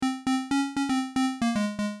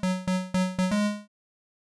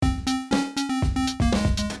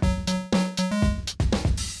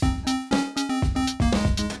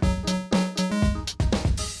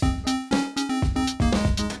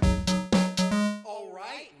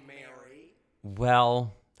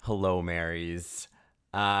Well, hello, Marys.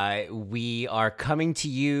 We are coming to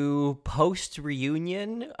you post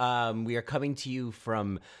reunion. We are coming to you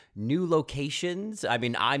from new locations. I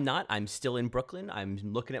mean, I'm not. I'm still in Brooklyn. I'm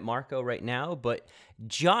looking at Marco right now, but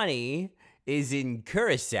Johnny is in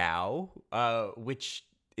Curacao, which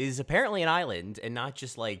is apparently an island and not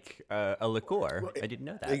just like a liqueur. I didn't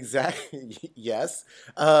know that. Exactly. Yes.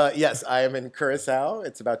 Yes, I am in Curacao.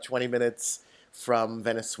 It's about 20 minutes from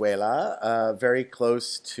Venezuela, very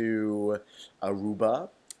close to Aruba.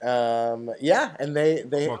 Yeah, and they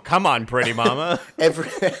Well, come on, pretty mama. every.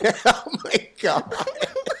 Oh my God!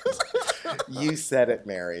 You said it,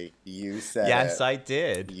 Mary. You said Yes, it. I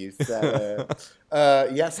did. You said it.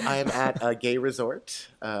 Yes, I am at a gay resort.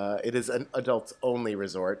 It is an adults-only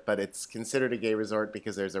resort, but it's considered a gay resort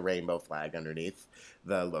because there's a rainbow flag underneath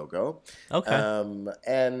the logo. Okay.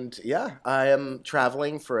 And yeah, I am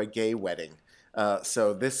traveling for a gay wedding.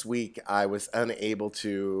 So this week I was unable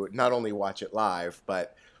to not only watch it live,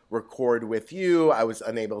 but record with you. I was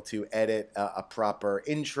unable to edit a proper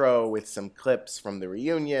intro with some clips from the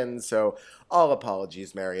reunion. So all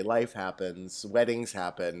apologies, Mary. Life happens. Weddings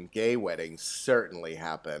happen. Gay weddings certainly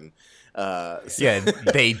happen. Yeah,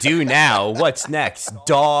 they do now. What's next?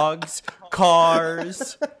 Dogs,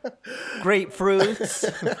 cars, grapefruits.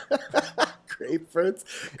 Grapefruits.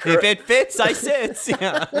 If it fits, I sit.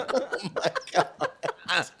 Yeah. Oh my God.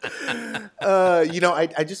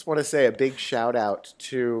 I just want to say a big shout out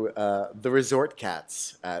to the resort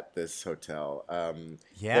cats at this hotel.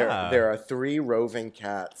 Yeah. There are 3 roving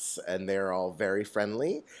cats, and they're all very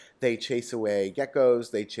friendly. They chase away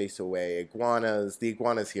geckos. They chase away iguanas. The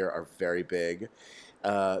iguanas here are very big.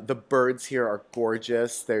 The birds here are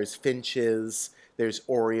gorgeous. There's finches. There's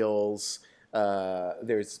orioles.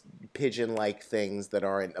 There's pigeon-like things that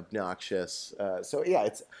aren't obnoxious. So yeah,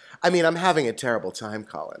 I'm having a terrible time,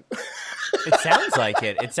 Colin. It sounds like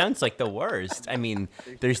it. It sounds like the worst. I mean,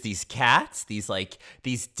 there's these cats, these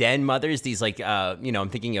den mothers, I'm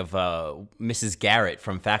thinking of Mrs. Garrett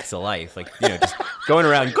from Facts of Life, just going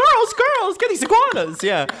around, girls, get these iguanas,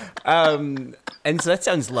 yeah. And so that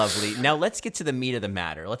sounds lovely. Now let's get to the meat of the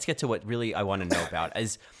matter. Let's get to what really I want to know about.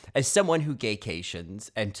 As someone who gaycations,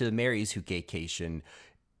 and to the Marys who gaycation,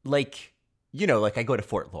 I go to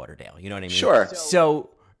Fort Lauderdale, you know what I mean? Sure. So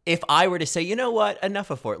if I were to say, you know what, enough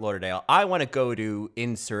of Fort Lauderdale, I want to go to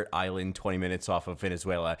insert island 20 minutes off of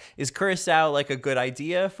Venezuela, is Curacao a good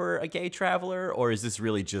idea for a gay traveler, or is this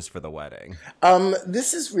really just for the wedding?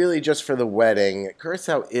 This is really just for the wedding.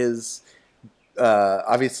 Curacao is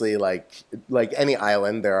obviously like any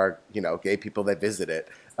island. There are gay people that visit it.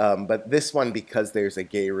 But this one, because there's a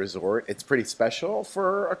gay resort, it's pretty special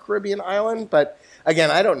for a Caribbean island. But again,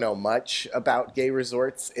 I don't know much about gay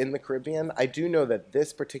resorts in the Caribbean. I do know that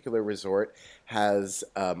this particular resort has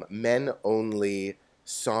men-only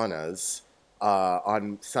saunas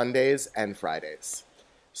on Sundays and Fridays.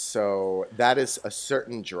 So that is a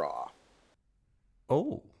certain draw.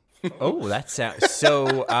 Oh, that sounds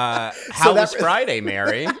so. How was Friday,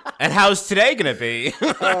 Mary? And how's today gonna be?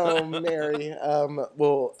 Oh, Mary.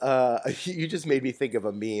 You just made me think of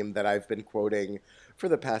a meme that I've been quoting for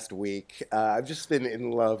the past week. I've just been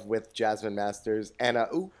in love with Jasmine Masters, Anna.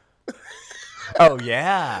 Ooh. Oh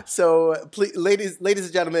yeah. So, please, ladies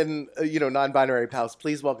and gentlemen, non-binary pals,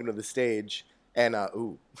 please welcome to the stage, Anna.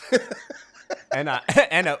 Ooh. Anna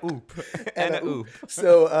oop.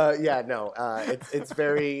 So it's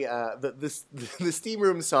very the steam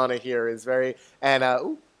room sauna here is very Anna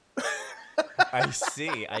oop. I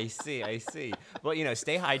see. Well,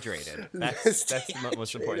 stay hydrated. That's the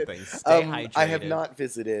most important thing. Stay hydrated. I have not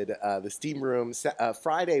visited the steam room.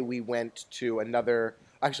 Friday we went to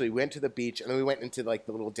we went to the beach, and then we went into the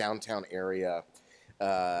little downtown area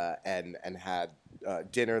and had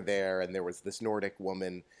dinner there, and there was this Nordic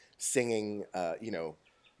woman singing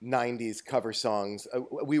 90s cover songs.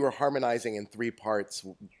 We were harmonizing in 3 parts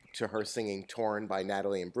to her singing Torn by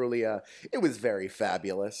Natalie Imbruglia. It was very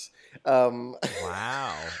fabulous.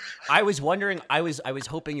 Wow. I was wondering, I was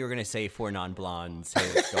hoping you were going to say 4 non-blondes, hey,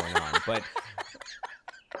 what's going on? But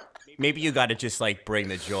maybe you got to just bring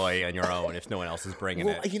the joy on your own if no one else is bringing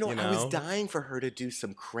it. I was dying for her to do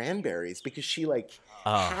some Cranberries because she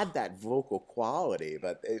had that vocal quality,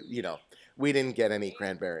 but we didn't get any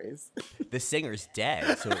Cranberries. The singer's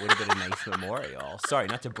dead, so it would have been a nice memorial. Sorry,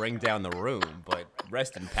 not to bring down the room, but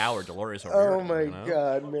rest in power, Dolores O'Riordan. Oh my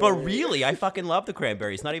God, man. But really, I fucking love the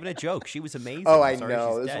Cranberries. Not even a joke. She was amazing. Oh, I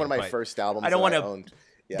know. This is one of my first albums I owned.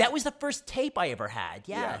 Yeah. That was the first tape I ever had.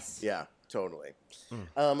 Yes. Yeah, totally.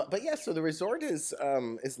 But yeah, so the resort is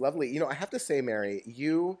lovely. I have to say, Mary,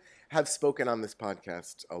 you have spoken on this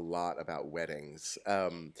podcast a lot about weddings,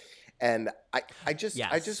 and I just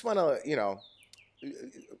Yes. want to,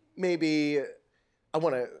 maybe I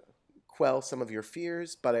want to quell some of your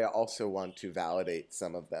fears, but I also want to validate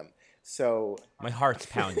some of them. So, My heart's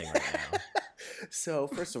pounding right now. so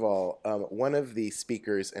first of all, one of the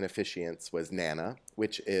speakers and officiants was Nana,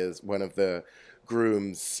 which is one of the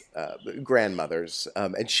groom's grandmothers,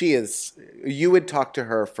 and you would talk to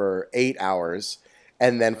her for 8 hours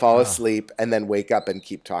and then fall asleep and then wake up and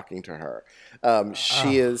keep talking to her.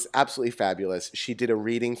 She is absolutely fabulous. She did a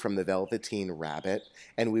reading from the Velveteen Rabbit,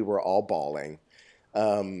 and we were all bawling.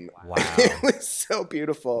 Wow. It was so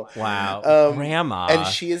beautiful. Wow. Grandma. And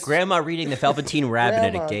she is Grandma reading the Velveteen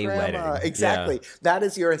Rabbit at a gay wedding. Exactly. Yeah. That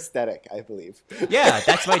is your aesthetic, I believe. Yeah,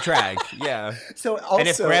 that's my drag. Yeah. So also, and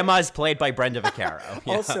if Grandma's played by Brenda Vaccaro.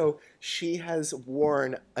 Yeah. Also, she has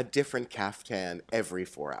worn a different caftan every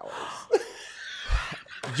 4 hours.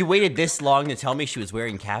 You waited this long to tell me she was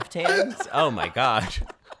wearing caftans? Oh my God.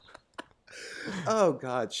 Oh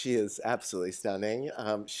God, she is absolutely stunning.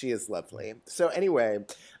 She is lovely. So anyway,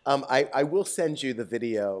 I will send you the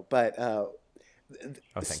video, but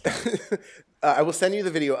Thank God. I will send you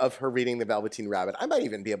the video of her reading the Velveteen Rabbit. I might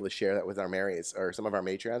even be able to share that with our Marys or some of our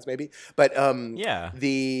Matreons, maybe. But Yeah.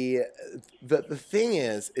 the thing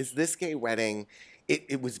is this gay wedding.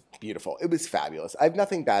 It was beautiful. It was fabulous. I have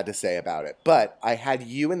nothing bad to say about it. But I had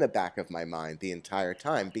you in the back of my mind the entire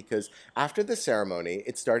time because after the ceremony,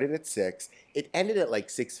 it started at 6. It ended at like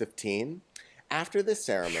 6:15. After the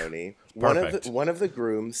ceremony, one of the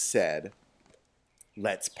grooms said,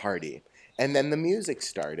 "Let's party." And then the music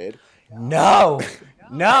started. No.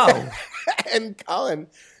 And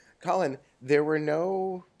Colin, there were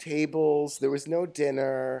no tables. There was no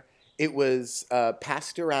dinner. It was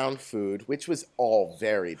passed around food, which was all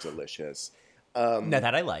very delicious. No,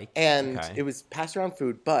 that I like. And Okay. it was passed around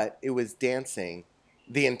food, but it was dancing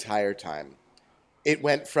the entire time. It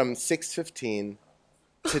went from 6:15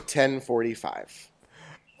 to 10:45.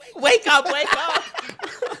 Wake up!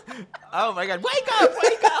 Oh my God, wake up!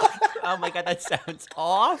 Oh my God, that sounds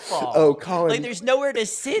awful. Oh, Colin. Like there's nowhere to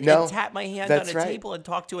sit No, and tap my hand on that's a right. table and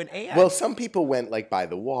talk to an aunt. Well, some people went like by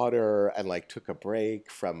the water and like took a break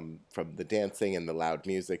from the dancing and the loud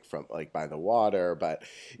music from like by the water. But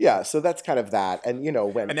yeah, so that's kind of that. And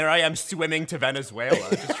and there I am swimming to Venezuela,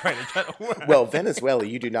 just trying to get away. well, Venezuela,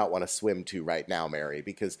 you do not want to swim to right now, Mary,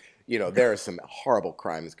 because there are some horrible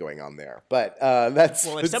crimes going on there. But that's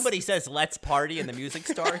Well, if somebody says let's party and the music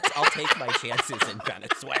starts, I'll take my chances in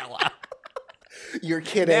Venezuela. You're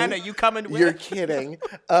kidding. Nana, you coming with? You're kidding.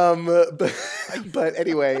 But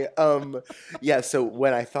anyway, yeah, so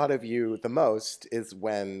when I thought of you the most is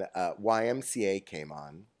when YMCA came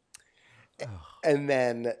on. And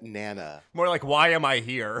then Nana. More like, why am I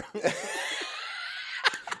here?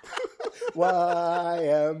 Why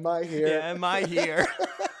am I here? Yeah, am I here?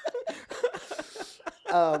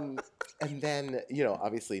 And then,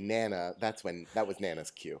 obviously Nana, that was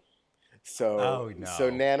Nana's cue. So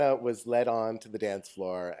Nana was led on to the dance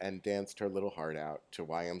floor and danced her little heart out to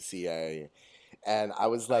YMCA. And I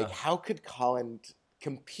was like, how could Colin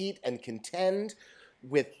compete and contend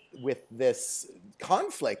with this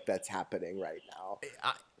conflict that's happening right now?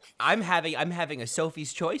 I'm having a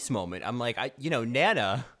Sophie's Choice moment. I'm like,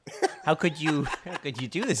 Nana, how could you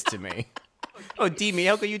do this to me? Oh, Demi,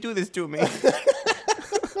 how could you do this to me?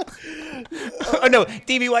 Oh no,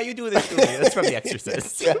 Demi, why you do this to me? That's from The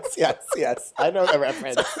Exorcist. Yes. I know that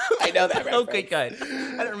reference. Okay, good.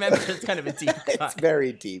 I don't remember. It's kind of a deep cut. It's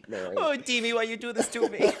very deep, Mary. Oh, Demi, why you do this to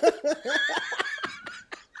me?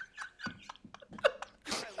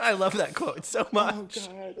 I love that quote so much.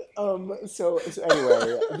 Oh God. So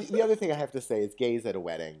anyway, the other thing I have to say is gays at a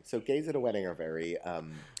wedding. So gays at a wedding are very.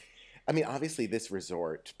 Obviously, this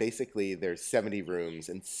resort, basically, there's 70 rooms,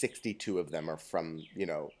 and 62 of them are from,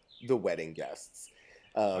 the wedding guests.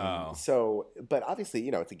 So, but obviously,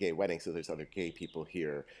 it's a gay wedding, so there's other gay people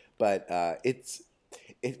here. But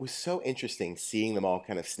it was so interesting seeing them all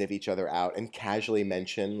kind of sniff each other out and casually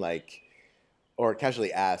mention, or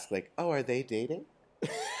casually ask, oh, are they dating?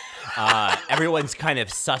 Everyone's kind of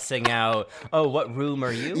sussing out, oh, what room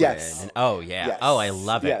are you in? And, oh, yeah. Yes. Oh, I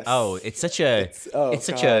love it. Yes. Oh, it's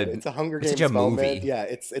a Hunger Games such a moment. movie. Yeah,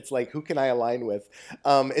 it's like, who can I align with?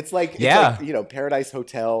 It's like Paradise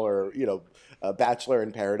Hotel or Bachelor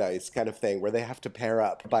in Paradise kind of thing where they have to pair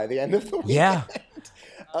up by the end of the weekend. Yeah.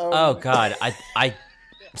 Oh God,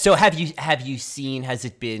 So have you seen? Has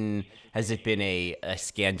it been a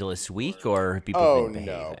scandalous week, or have people been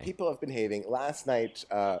behaving? People have been behaving. Last night,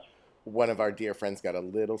 one of our dear friends got a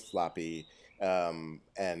little sloppy.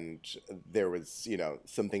 And there was,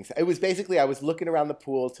 some things. It was basically, I was looking around the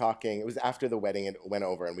pool talking. It was after the wedding and went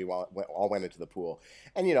over, and we all went into the pool.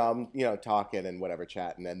 And, I'm, talking and whatever,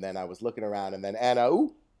 chatting. And then I was looking around, and then Anna,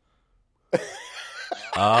 ooh.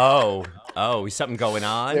 Was something going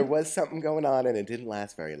on? There was something going on, and it didn't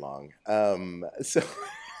last very long. So...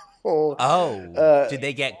 Did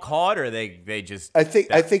they get caught, or they just? I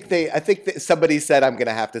think somebody said I'm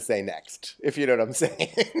gonna have to say next, if you know what I'm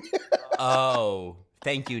saying.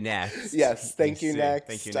 Thank you, next. Yes, thank you next.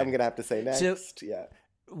 Thank you, I'm next. gonna have to say next. So, yeah.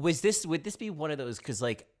 Would this be one of those? Because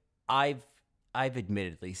like I've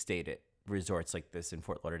admittedly stayed at resorts like this in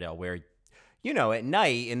Fort Lauderdale where, at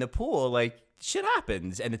night in the pool, like shit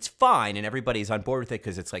happens and it's fine and everybody's on board with it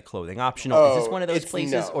because it's like clothing optional. Is this one of those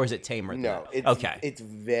places, or is it tamer? No, it's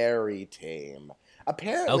very tame.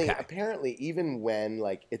 Apparently, even when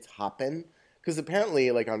like it's hopping, because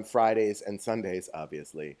apparently like on Fridays and Sundays,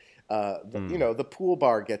 obviously, the pool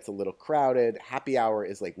bar gets a little crowded. Happy hour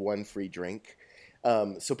is like one free drink,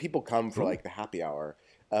 so people come for like the happy hour.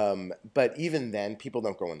 But even then, people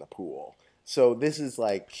don't go in the pool. So this is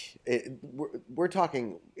like, we're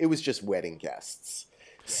talking, it was just wedding guests.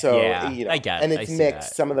 So, I get it. And it's mixed.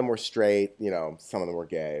 That. Some of them were straight, some of them were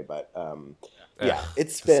gay, but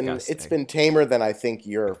it's disgusting. been tamer than I think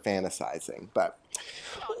you're fantasizing, but.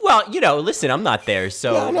 Well, listen, I'm not there,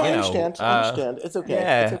 so I understand. It's okay.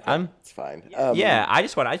 Yeah, it's fine. I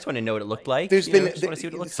just want to know what it looked like. There's been just want to see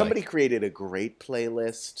what it looks somebody like. created a great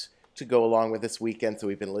playlist to go along with this weekend, so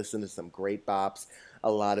we've been listening to some great bops. A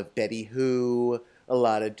lot of Betty Who, a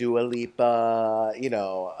lot of Dua Lipa,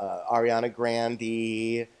 Ariana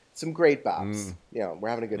Grande, some great bops. We're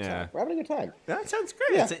having a good time. We're having a good time. That sounds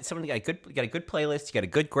great. Yeah. Someone got a good playlist. You got a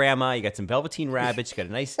good grandma. You got some Velveteen Rabbits. You got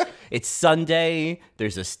a nice. It's Sunday.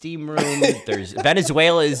 There's a steam room. There's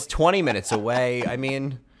Venezuela is 20 minutes away. I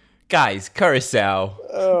mean, guys, Curacao.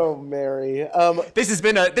 Oh, Mary. This has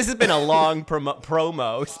been a long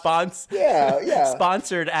promo. Sponsored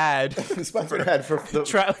ad. Sponsored ad for the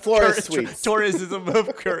Flora Suites. Tourism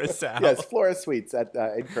of Curacao. Yes, Flora Suites in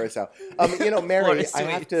Curacao. Mary,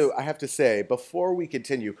 I have to say, before we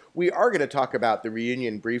continue, we are going to talk about the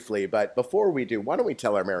reunion briefly, but before we do, why don't we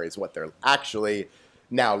tell our Marys what they're actually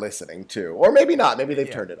now listening to, or maybe not. Maybe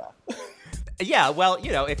they've turned it off. Yeah, well,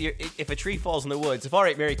 if a tree falls in the woods, if All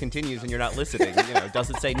Right Mary continues and you're not listening,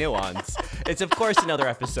 doesn't say nuance. It's of course another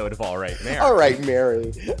episode of All Right Mary. All Right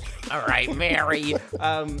Mary. All Right Mary.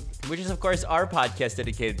 Which is of course our podcast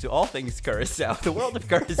dedicated to all things Curacao, the world of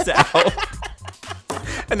Curacao.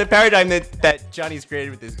 And the paradigm that Johnny's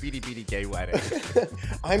created with his beady gay wedding.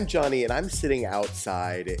 I'm Johnny, and I'm sitting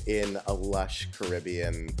outside in a lush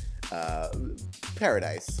Caribbean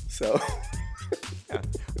paradise. So. Yeah.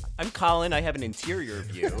 I'm Colin. I have an interior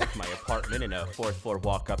view of my apartment in a 4th floor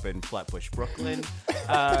walk up in Flatbush, Brooklyn.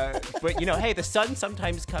 But hey, the sun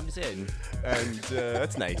sometimes comes in, and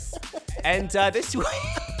that's nice. And this week,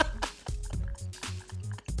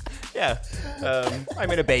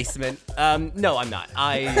 I'm in a basement. No, I'm not.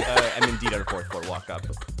 I am indeed on a 4th floor walk up,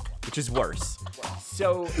 which is worse.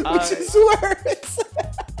 So, which is worse.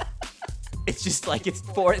 It's just like it's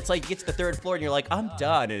like you get to the 3rd floor and you're like, I'm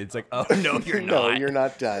done. And it's like, oh, no, you're not. No, you're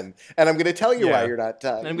not done. And I'm going to tell you why you're not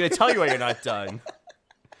done. And I'm going to tell you why you're not done.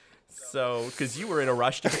 So, because you were in a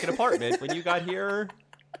rush to pick an apartment when you got here.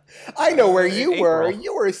 I know where you were.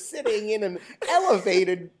 You were sitting in an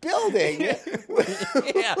elevated building.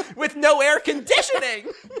 Yeah, with no air conditioning.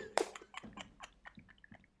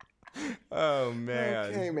 Oh, man.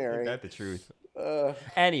 Okay, Mary. Isn't that the truth?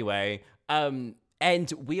 Anyway,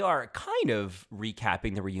 and we are kind of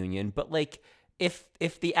recapping the reunion, but like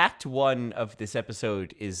if the act 1 of this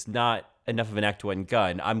episode is not enough of an act 1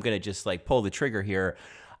 gun, I'm going to just like pull the trigger here.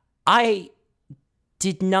 I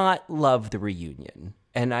did not love the reunion,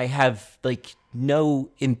 and I have like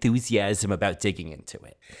no enthusiasm about digging into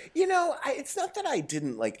it. It's not that I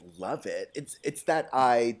didn't like love it. It's that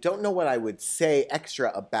I don't know what I would say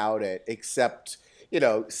extra about it, except,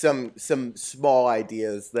 some small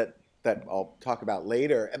ideas that I'll talk about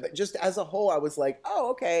later. But just as a whole, I was like,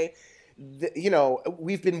 oh, okay.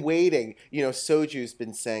 We've been waiting. Soju's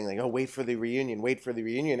been saying like, oh, wait for the reunion.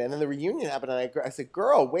 And then the reunion happened, and I said,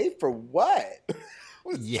 girl, wait for what? I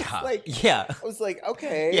was like,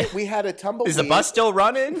 okay, we had a tumbleweed. Is the bus still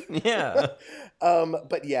running? Yeah.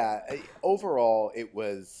 But yeah, overall, it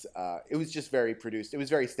was just very produced. It was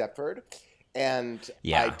very Stepford. And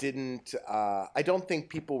I don't think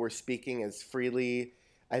people were speaking as freely.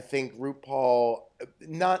 I think RuPaul,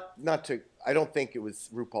 I don't think it was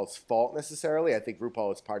RuPaul's fault necessarily. I think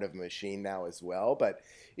RuPaul is part of a machine now as well. But,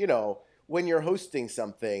 when you're hosting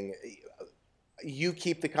something, you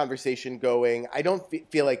keep the conversation going. I don't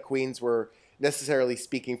feel like queens were necessarily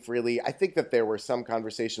speaking freely. I think that there were some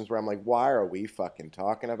conversations where I'm like, why are we fucking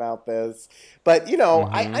talking about this? But, you know,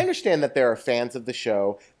 I understand that there are fans of the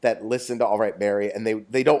show that listen to All Right Mary, and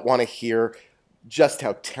they don't want to hear just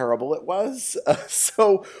how terrible it was.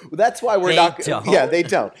 So that's why we're not. Don't? Yeah, they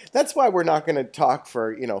don't. That's why we're not going to talk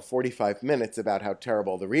for 45 minutes about how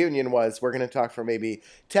terrible the reunion was. We're going to talk for maybe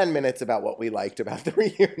 10 minutes about what we liked about the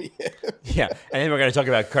reunion. Yeah, and then we're going to talk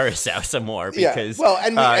about Curacao some more because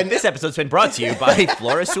and this episode's been brought to you by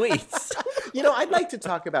Flora Sweets. I'd like to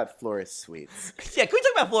talk about Flora Sweets. Yeah, can we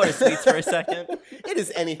talk about Flora Sweets for a second? It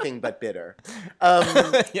is anything but bitter.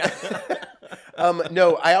 Yeah.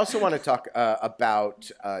 No, I also want to talk about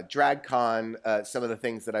DragCon, some of the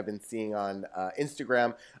things that I've been seeing on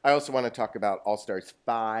Instagram. I also want to talk about All Stars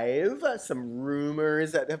 5, some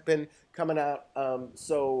rumors that have been coming out.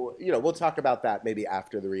 So, we'll talk about that maybe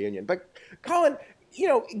after the reunion. But, Colin,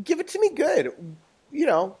 give it to me good.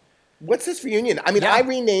 What's this reunion? I mean, I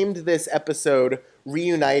renamed this episode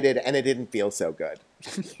Reunited, and it didn't feel so good.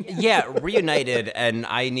 Yeah, Reunited, and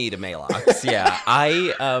I need a Malox. Yeah,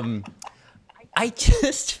 I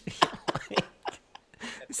just feel like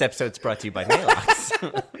this episode's brought to you by Malox.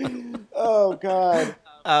 Oh, God.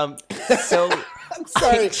 So I'm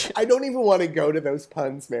sorry. I don't even want to go to those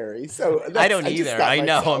puns, Mary. So I don't either. I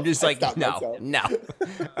know. Myself. I'm just like, no.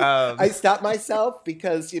 I stopped myself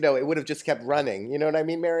because, it would have just kept running. You know what I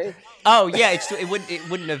mean, Mary? Oh, yeah. It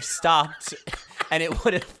wouldn't have stopped, and it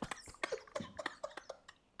would have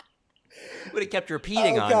kept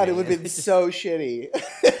repeating on me. Oh, God, it would have been so shitty.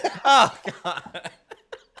 Oh, God.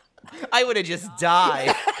 I would have just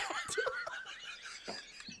died.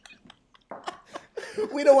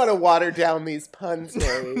 We don't want to water down these puns,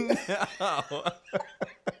 Mary.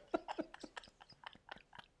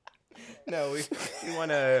 No, we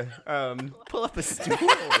want to pull up a stool.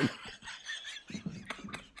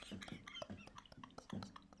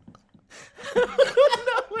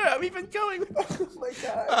 Where I'm even going. Oh, my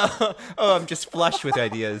God. I'm just flushed with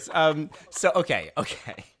ideas. Okay.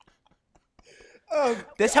 Oh,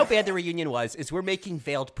 that's how bad the reunion was. Is we're making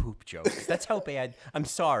veiled poop jokes. That's how bad. I'm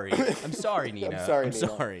sorry, Nina. I'm sorry, Nina. Sorry,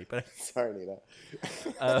 Nina.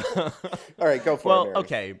 All right, go for it. Well, Mary.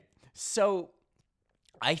 okay. So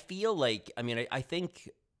I feel like, I think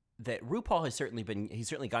that RuPaul has certainly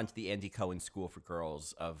gone to the Andy Cohen School for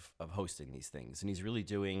Girls of hosting these things, and he's really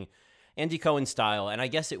doing Andy Cohen style, and I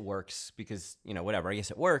guess it works because whatever. I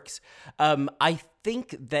guess it works. I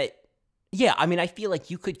think that. Yeah, I feel like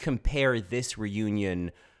you could compare this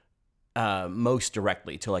reunion most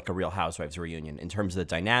directly to like a Real Housewives reunion in terms of the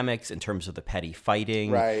dynamics, in terms of the petty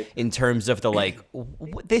fighting, right? In terms of the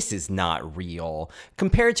this is not real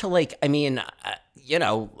compared to as I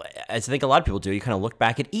think a lot of people do. You kind of look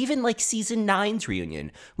back at even like season 9's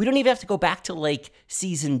reunion. We don't even have to go back to like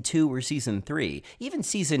season 2 or season 3. Even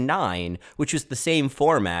season 9, which was the same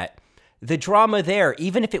format. The drama there,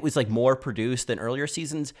 even if it was like more produced than earlier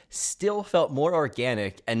seasons, still felt more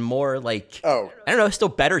organic and more like, I don't know, still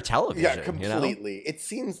better television. Yeah, completely. It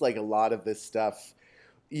seems like a lot of this stuff,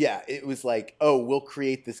 it was like, we'll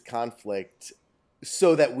create this conflict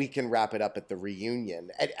so that we can wrap it up at the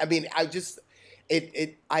reunion. And,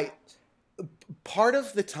 part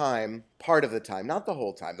of the time, not the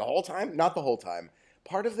whole time, not the whole time.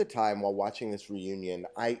 Part of the time while watching this reunion,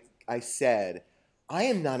 I said, I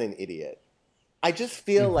am not an idiot. I just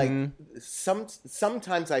feel like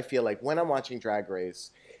sometimes I feel like when I'm watching Drag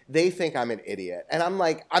Race, they think I'm an idiot. And I'm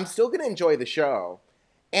like, I'm still going to enjoy the show,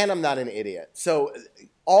 and I'm not an idiot. So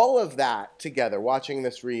all of that together, watching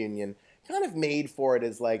this reunion, kind of made for it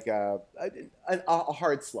as like a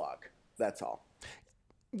hard slog. That's all.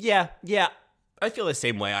 Yeah. I feel the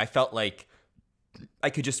same way. I felt like I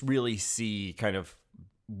could just really see kind of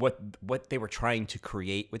what they were trying to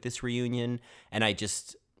create with this reunion, and I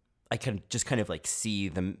can just kind of like see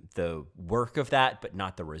the work of that, but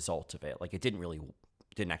not the result of it. Like it didn't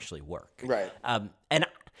actually work. Right. And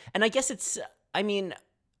I guess it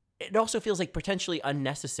also feels like potentially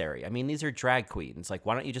unnecessary. These are drag queens. Like,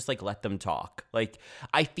 why don't you just like let them talk? Like,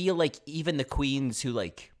 I feel like even the queens who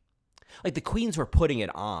like the queens were putting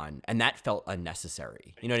it on, and that felt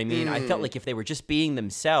unnecessary. You know what I mean? I felt like if they were just being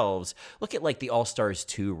themselves, look at like the All Stars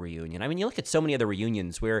 2 reunion. You look at so many other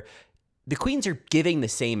reunions where the queens are giving the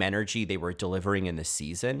same energy they were delivering in the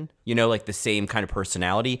season, like the same kind of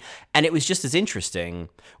personality. And it was just as interesting.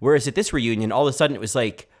 Whereas at this reunion, all of a sudden it was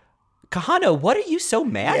like, Kahana, what are you so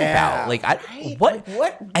mad about? Like, what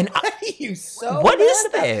are you so what mad is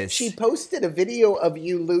about? this? She posted a video of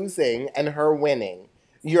you losing and her winning.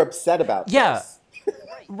 You're upset about this. Yeah,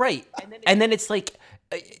 right. And then it's like,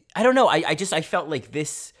 I don't know. I felt like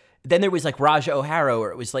this. Then there was like Raja O'Hara,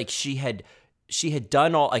 where it was like she had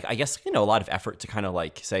done all, like, I guess, a lot of effort to kind of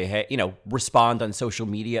like say, hey, respond on social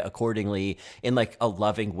media accordingly in like a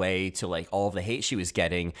loving way to like all of the hate she was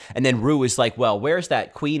getting. And then Rue was like, well, where's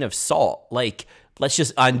that queen of salt? Like, let's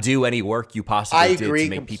just undo any work you possibly did to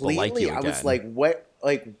make people like you again. I was like, what?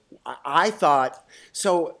 Like, I thought,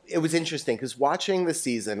 so it was interesting because watching the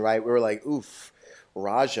season, right, we were like, oof,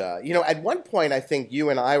 Raja. At one point, I think you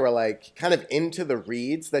and I were like kind of into the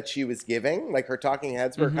reads that she was giving. Like her talking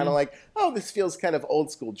heads were kind of like, oh, this feels kind of old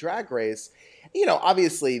school Drag Race.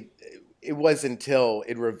 Obviously, it was until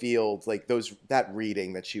it revealed like that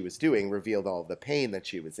reading that she was doing revealed all of the pain that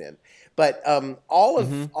she was in. But all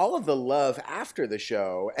of the love after the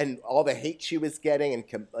show and all the hate she was getting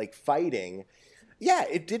and like fighting, yeah,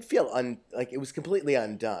 it did feel like it was completely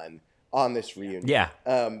undone on this reunion. Yeah.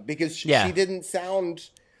 Because she didn't sound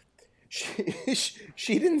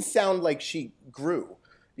she didn't sound like she grew.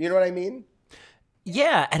 You know what I mean?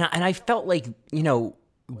 Yeah, and I felt like, the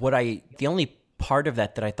only part of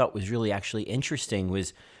that I thought was really actually interesting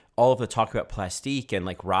was all of the talk about Plastique and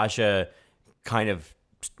like Raja kind of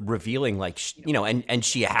revealing like and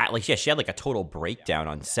she had like she had like a total breakdown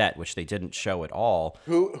on set, which they didn't show at all.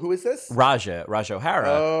 Who is this? Raja O'Hara.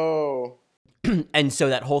 Oh. And so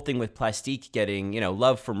that whole thing with Plastique getting,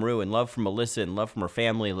 love from Rue and love from Melissa and love from her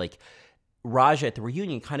family, like Raja at the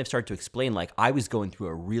reunion kind of started to explain, like, I was going through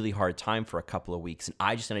a really hard time for a couple of weeks and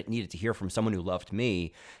I just needed to hear from someone who loved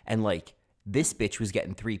me. And like, this bitch was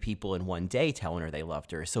getting 3 people in one day telling her they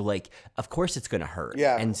loved her. So like, of course it's going to hurt.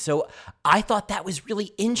 Yeah. And so I thought that was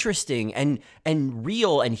really interesting and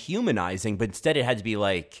real and humanizing, but instead it had to be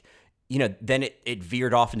like, then it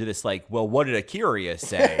veered off into this like, well, what did Akira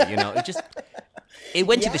say? It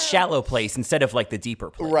went to the shallow place instead of like the deeper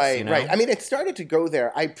place. Right, right. I mean, it started to go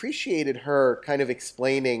there. I appreciated her kind of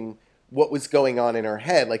explaining what was going on in her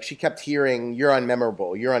head. Like she kept hearing, you're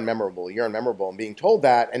unmemorable, you're unmemorable, you're unmemorable, and being told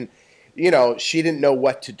that. And, she didn't know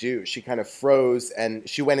what to do. She kind of froze and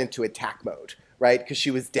she went into attack mode. Right, because she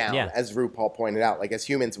was down, as RuPaul pointed out. Like as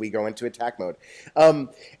humans, we go into attack mode, and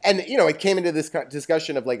it came into this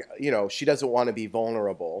discussion of like, she doesn't want to be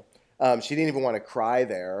vulnerable. She didn't even want to cry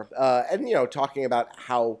there, and talking about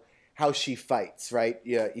how she fights. Right,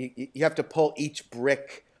 you have to pull each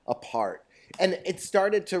brick apart, and it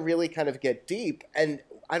started to really kind of get deep. And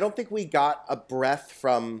I don't think we got a breath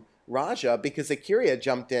from Raja because Akira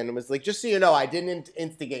jumped in and was like, "Just so you know, I didn't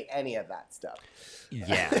instigate any of that stuff."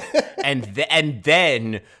 Yeah, and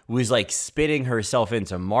then was like spitting herself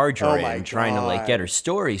into margarine, trying to like get her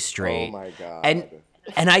story straight. Oh my god!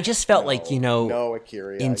 And I just felt like no,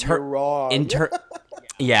 Akira, you're wrong.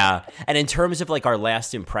 Yeah, and in terms of like our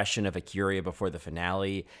last impression of Akira before the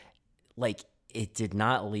finale, like it did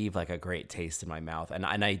not leave like a great taste in my mouth. And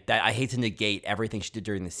I hate to negate everything she did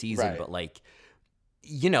during the season, but like,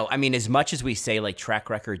 I mean, as much as we say like track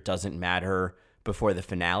record doesn't matter before the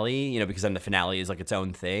finale, because then the finale is like its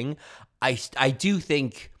own thing. I do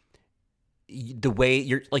think the way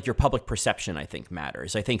your public perception, I think,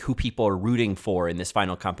 matters. I think who people are rooting for in this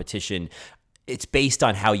final competition, it's based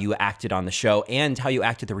on how you acted on the show and how you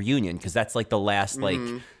acted at the reunion, because that's like the last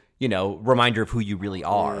reminder of who you really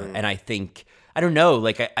are. And I think, I don't know,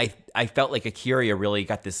 like I felt like Akira really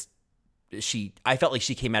got this. I felt like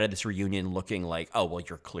she came out of this reunion looking like, oh, well,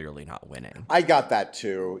 you're clearly not winning. I got that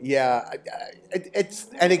too. Yeah.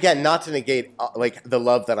 And again, not to negate like the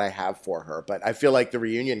love that I have for her, but I feel like the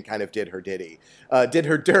reunion kind of did her dirty.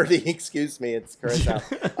 Excuse me. It's Curacao.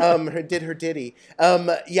 Did her ditty.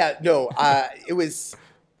 It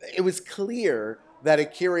was clear that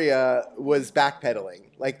Akira was backpedaling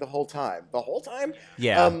like the whole time.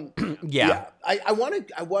 Yeah. Yeah. I want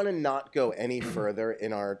to not go any further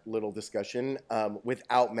in our little discussion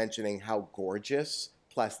without mentioning how gorgeous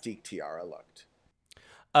Plastique Tiara looked.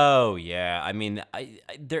 Oh yeah. I mean,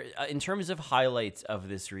 there in terms of highlights of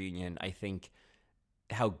this reunion, I think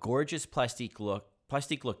how gorgeous Plastique looked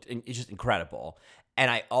is just incredible.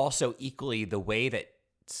 And I also equally the way that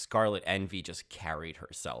Scarlet Envy just carried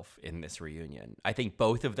herself in this reunion. I think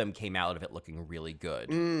both of them came out of it looking really good.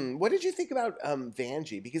 What did you think about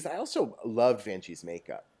Vanjie? Because I also loved Vanjie's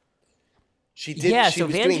makeup. She was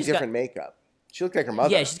doing different makeup. She looked like her mother.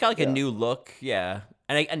 Yeah, she's got like a new look. Yeah,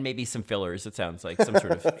 and maybe some fillers. It sounds like some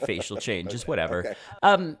sort of facial change, just whatever.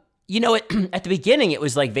 Okay. At the beginning, it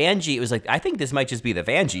was like Vanjie. It was like, I think this might just be the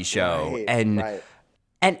Vanjie show, and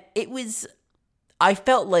it was. I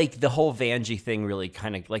felt like the whole Vanjie thing really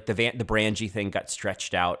kind of like the Brangie thing got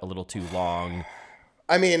stretched out a little too long.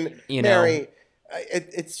 I mean, Mary,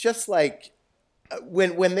 it's just like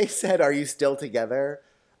when they said, "Are you still together?"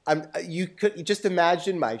 You could just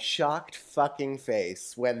imagine my shocked fucking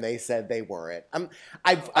face when they said they weren't.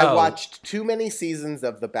 I watched too many seasons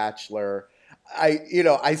of The Bachelor.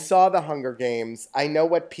 I saw the Hunger Games. I know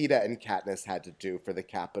what Peeta and Katniss had to do for the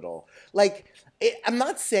Capitol. Like, I'm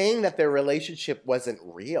not saying that their relationship wasn't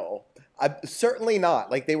real. Certainly not.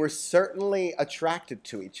 Like, they were certainly attracted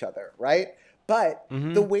to each other, right? But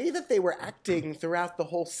the way that they were acting throughout the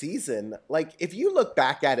whole season, like, if you look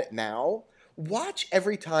back at it now, watch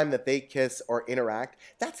every time that they kiss or interact.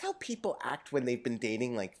 That's how people act when they've been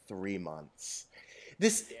dating like 3 months.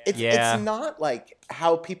 It's not like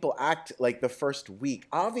how people act like the first week,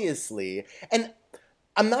 obviously. And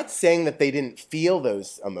I'm not saying that they didn't feel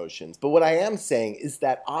those emotions, but what I am saying is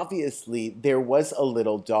that obviously there was a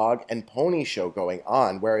little dog and pony show going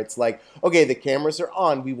on where it's like, okay, the cameras are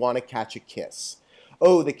on, we want to catch a kiss.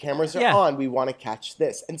 Oh, the cameras are on, we want to catch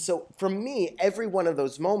this. And so for me, every one of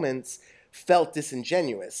those moments felt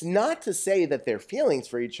disingenuous. Not to say that their feelings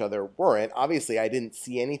for each other weren't. Obviously, I didn't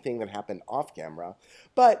see anything that happened off camera.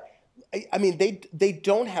 But, I mean, they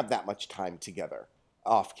don't have that much time together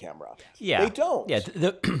off camera. Yeah. They don't. Yeah,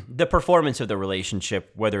 the performance of the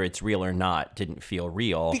relationship, whether it's real or not, didn't feel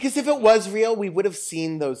real. Because if it was real, we would have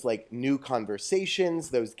seen those, like, new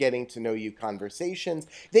conversations, those getting to know you conversations.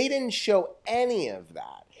 They didn't show any of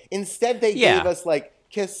that. Instead, they gave us, like,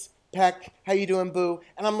 kiss, peck, how you doing, boo?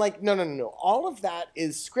 And I'm like, no. All of that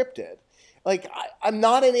is scripted. Like, I'm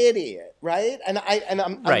not an idiot, right? And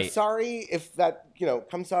I'm sorry if that,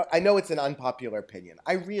 comes out. I know it's an unpopular opinion.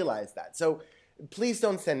 I realize that. So please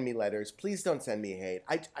don't send me letters. Please don't send me hate.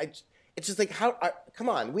 It's just like, come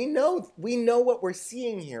on. We know what we're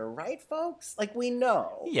seeing here, right, folks? Like, we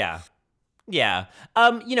know. Yeah. And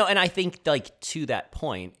I think, like, to that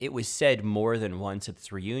point, it was said more than once at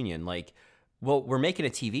this reunion, like, well, we're making a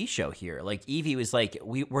TV show here. Like, Evie was like,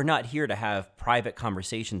 we're not here to have private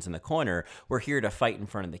conversations in the corner. We're here to fight in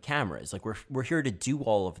front of the cameras. Like, we're here to do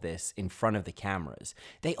all of this in front of the cameras.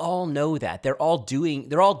 They all know that. They're all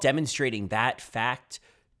demonstrating that fact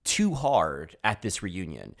too hard at this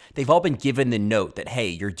reunion. They've all been given the note that, hey,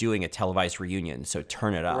 you're doing a televised reunion, so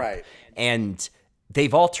turn it up. Right. And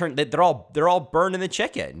they've all they're all burning the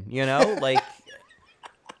chicken, like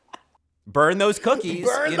burn those cookies.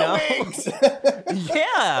 Burn the wigs.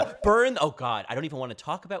 Yeah, burn. Oh God, I don't even want to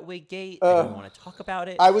talk about Wiggate. I don't even want to talk about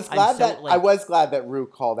it. I was glad that Rue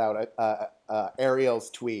called out Ariel's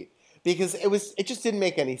tweet because it just didn't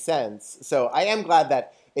make any sense. So I am glad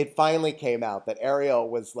that it finally came out that Ariel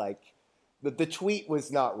was like the tweet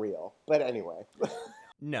was not real. But anyway.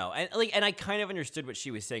 No, and I kind of understood what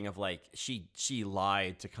she was saying of like she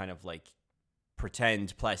lied to kind of like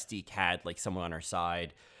pretend Plastique had like someone on her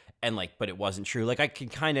side. And like, but it wasn't true. Like, I can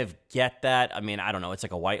kind of get that. I mean, I don't know. It's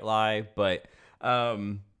like a white lie, but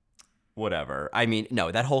whatever. I mean,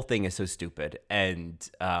 no, that whole thing is so stupid. And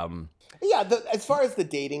as far as the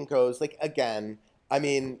dating goes, like, again, I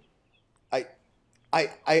mean,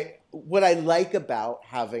 what I like about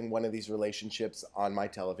having one of these relationships on my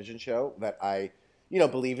television show that I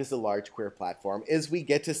believe is a large queer platform is we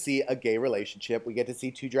get to see a gay relationship. We get to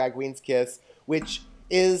see two drag queens kiss, which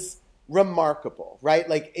is remarkable, right?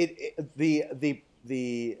 Like the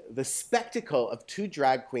spectacle of two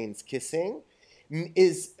drag queens kissing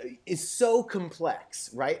is so complex,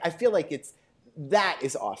 right? I feel like that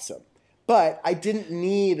is awesome. But I didn't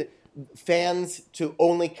need fans to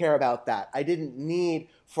only care about that. I didn't need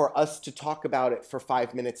for us to talk about it for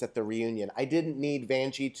 5 minutes at the reunion. I didn't need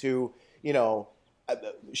Vanjie to,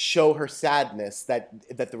 show her sadness that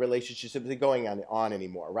the relationship isn't going on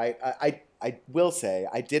anymore, right? I will say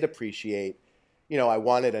I did appreciate, I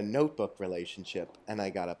wanted a notebook relationship and I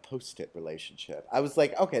got a Post-it relationship. I was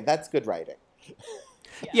like, okay, that's good writing.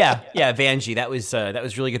 Yeah, Vanjie, that was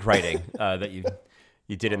really good writing that you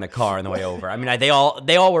did in the car on the way over. I mean, they all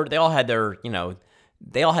had their,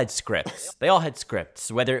 they all had scripts. They all had scripts,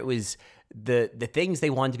 whether it was the things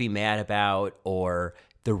they wanted to be mad about or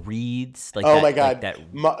the reads, like my God, like that.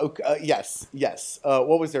 Yes.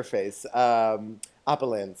 What was their face?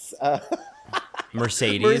 Opulence.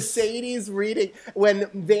 Mercedes reading. When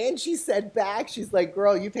Vanjie said back, she's like,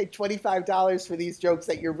 "Girl, you paid $25 for these jokes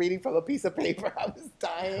that you're reading from a piece of paper." I was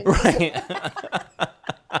dying. Right.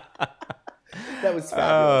 That was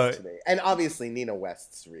fabulous to me. And obviously Nina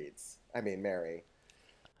West's reads. I mean, Mary.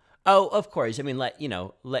 Oh, of course. I mean, let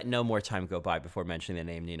no more time go by before mentioning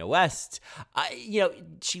the name Nina West.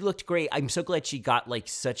 She looked great. I'm so glad she got like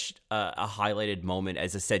such a highlighted moment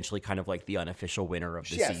as essentially kind of like the unofficial winner of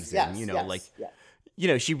the season.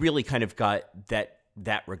 She really kind of got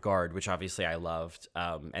that regard, which obviously I loved.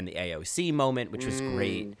 And the AOC moment, which was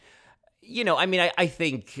great. I mean, I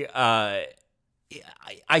think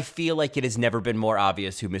I feel like it has never been more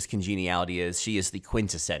obvious who Miss Congeniality is. She is the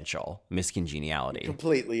quintessential Miss Congeniality.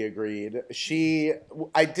 Completely agreed.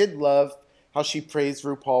 I did love how she praised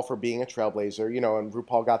RuPaul for being a trailblazer, and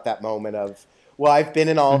RuPaul got that moment of, well, I've been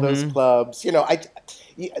in all those clubs.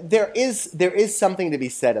 There is something to be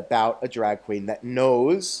said about a drag queen that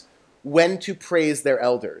knows when to praise their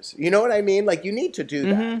elders. You know what I mean? Like, you need to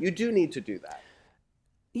do that. You do need to do that.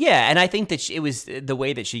 Yeah, and I think that it was the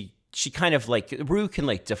way that she kind of like Rue can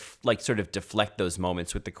sort of deflect those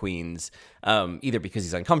moments with the queens, either because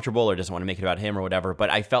he's uncomfortable or doesn't want to make it about him or whatever. But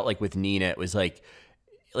I felt like with Nina, it was like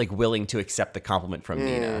willing to accept the compliment from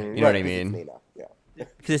Nina. You know what I mean? It's Nina, yeah.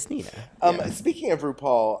 Because it's Nina. Speaking of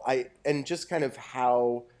RuPaul, and just kind of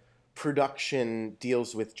how production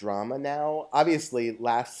deals with drama now. Obviously,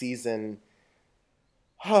 last season,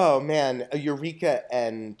 oh man, Eureka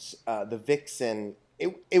and the Vixen.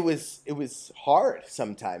 It was hard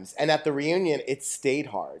sometimes, and at the reunion, it stayed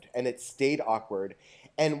hard and it stayed awkward.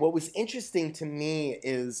 And what was interesting to me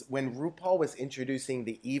is when RuPaul was introducing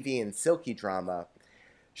the Evie and Silky drama,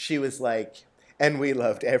 she was like, "And we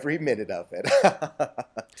loved every minute of it."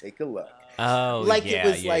 Take a look. Oh, like yeah, it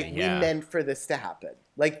was yeah, like yeah. we meant for this to happen.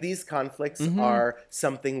 Like these conflicts are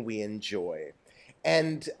something we enjoy.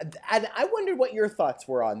 And I wonder what your thoughts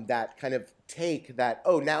were on that kind of take that,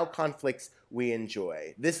 oh, now conflicts we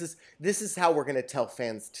enjoy. This is how we're going to tell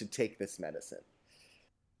fans to take this medicine.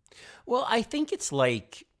 Well, I think it's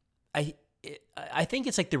like I think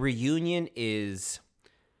it's like the reunion is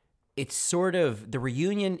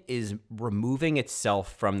removing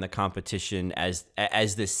itself from the competition as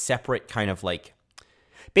this separate kind of like.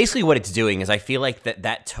 Basically what it's doing is I feel like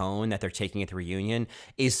that tone that they're taking at the reunion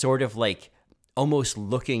is sort of like almost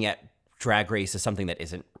looking at Drag Race as something that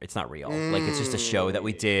it's not real. Like it's just a show that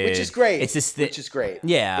we did. Which is great. It's just which is great.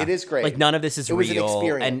 Yeah. It is great. Like none of this is real. It was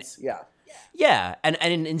an experience. Yeah. And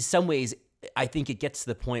in some ways, I think it gets to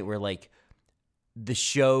the point where like the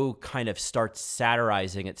show kind of starts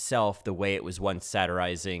satirizing itself the way it was once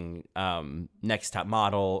satirizing Next Top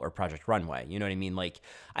Model or Project Runway. You know what I mean? Like,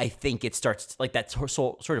 I think it starts like that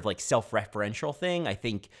sort of like self-referential thing. I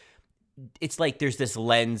think it's like there's this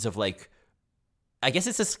lens of like, I guess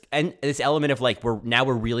it's this element of like we're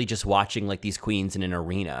really just watching like these queens in an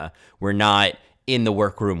arena. We're not in the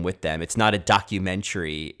workroom with them. It's not a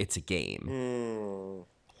documentary. It's a game.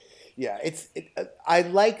 Yeah, I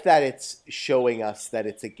like that it's showing us that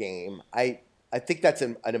it's a game. I think that's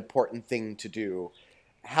an important thing to do.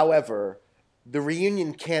 However, the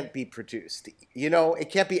reunion can't be produced. It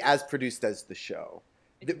can't be as produced as the show.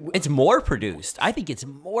 It's more produced. I think it's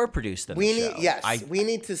more produced than the show. Yes, we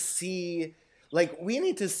need to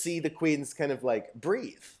see the queens kind of like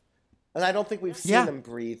breathe. And I don't think we've seen them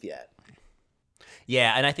breathe yet.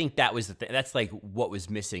 Yeah, and I think that was the thing. That's like what was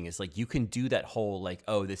missing is like you can do that whole like,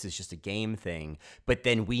 oh, this is just a game thing, but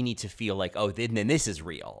then we need to feel like, oh, then this is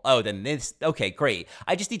real. Oh, then this, okay, great.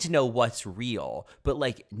 I just need to know what's real, but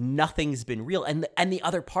like nothing's been real. And the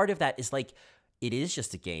other part of that is like, it is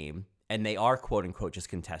just a game, and they are quote unquote just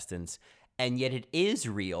contestants. And yet it is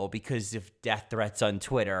real because of death threats on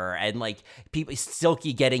Twitter and like people,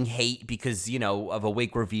 Silky getting hate because, of a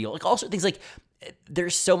wig reveal, like all sorts of things. Like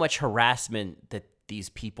there's so much harassment that these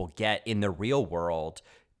people get in the real world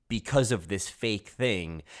because of this fake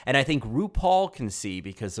thing. And I think RuPaul can see,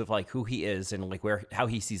 because of like who he is and like how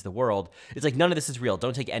he sees the world, it's like none of this is real.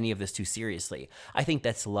 Don't take any of this too seriously. I think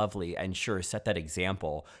that's lovely and sure, set that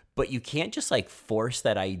example, but you can't just like force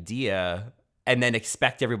that idea and then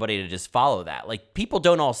expect everybody to just follow that. Like people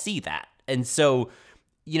don't all see that. And so,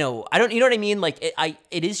 you know what I mean? Like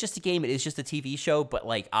it is just a game. It is just a TV show, but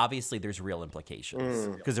like obviously there's real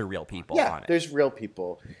implications because they're real people on it. There's real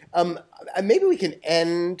people. Maybe we can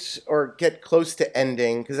end or get close to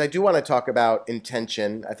ending because I do want to talk about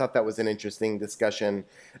intention. I thought that was an interesting discussion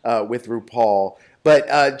with RuPaul.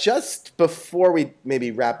 But just before we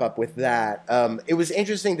maybe wrap up with that, it was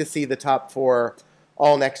interesting to see the top four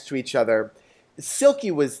all next to each other.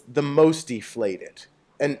 Silky was the most deflated.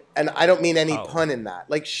 And I don't mean any pun in that.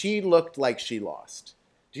 Like, she looked like she lost.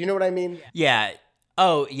 Do you know what I mean? Yeah.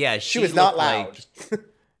 Oh, yeah. She was not loud.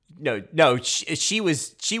 No. She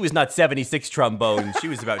was not 76 trombones. She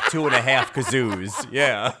was about 2.5 kazoos.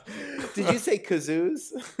 Yeah. Did you say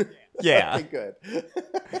kazoos? Yeah. Okay, good.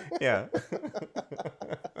 Yeah.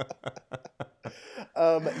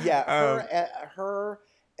 Her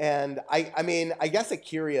and I mean, I guess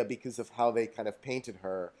Akira, because of how they kind of painted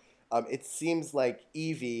her. It seems like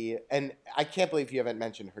Evie, and I can't believe you haven't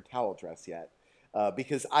mentioned her towel dress yet,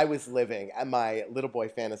 because I was living at my little boy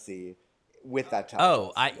fantasy with that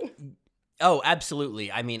towel dress. Oh,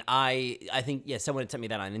 absolutely. I mean, I think someone had sent me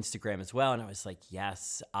that on Instagram as well, and I was like,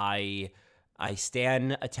 yes, I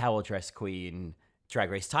stan a towel dress queen. Drag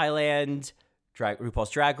Race Thailand,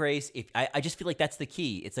 RuPaul's Drag Race. If I just feel like that's the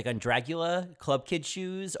key. It's like on Dragula, club kid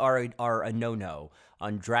shoes are a no.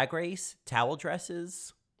 On Drag Race, towel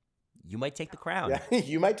dresses, you might take the crown. Yeah,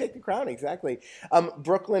 you might take the crown, exactly.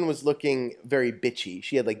 Brooklyn was looking very bitchy.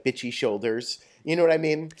 She had like bitchy shoulders. You know what I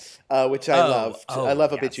mean? Which I loved. I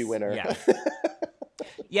love a bitchy winner. Yeah.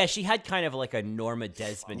 Yeah, she had kind of like a Norma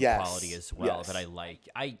Desmond quality as well that I like.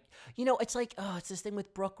 It's like, it's this thing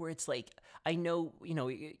with Brooke where it's like, I know,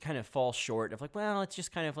 it kind of falls short of like, well, it's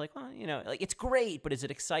just kind of like, well, like it's great, but is it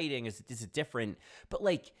exciting? Is it different? But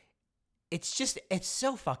like, it's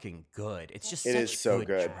so fucking good. It's just such good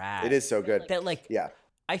drag. It is so good. That like,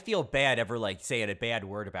 I feel bad ever like saying a bad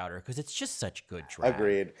word about her because it's just such good drag.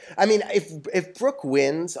 Agreed. I mean, if Brooke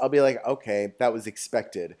wins, I'll be like, okay, that was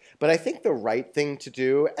expected. But I think the right thing to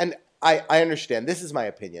do, and I understand, this is my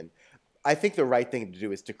opinion, I think the right thing to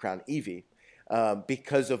do is to crown Evie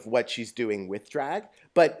because of what she's doing with drag.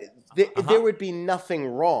 But there would be nothing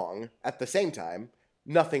wrong, at the same time,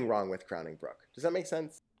 nothing wrong with crowning Brooke. Does that make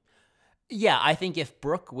sense? Yeah, I think if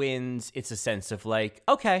Brooke wins, it's a sense of like,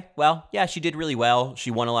 okay, well, yeah, she did really well. She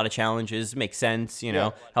won a lot of challenges. Makes sense,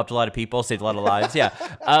 helped a lot of people, saved a lot of lives. Yeah.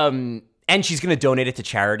 And she's going to donate it to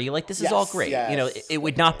charity. Like, this is all great. Yes. It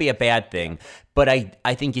would not be a bad thing. But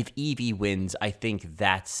I think if Evie wins, I think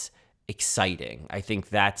that's exciting. I think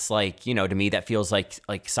that's like, to me, that feels like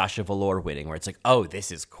Sasha Velour winning, where it's like, oh,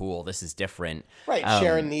 this is cool. This is different. Right.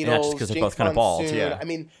 Sharon Needles, because they're both kind of bald. Yeah. I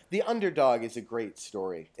mean, the underdog is a great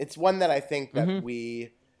story. It's one that I think that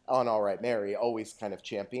we on All Right Mary always kind of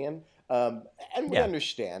champion. And we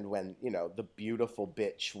understand when, the beautiful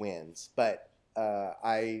bitch wins. But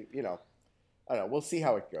I don't know. We'll see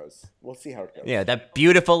how it goes. Yeah, that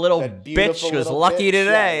beautiful little bitch was lucky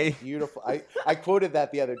today. Yeah, beautiful. I quoted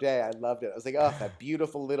that the other day. I loved it. I was like, oh, that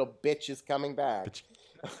beautiful little bitch is coming back.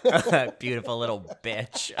 Beautiful little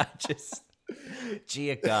bitch.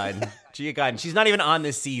 Gia Gunn. She's not even on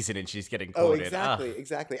this season and she's getting quoted. Oh,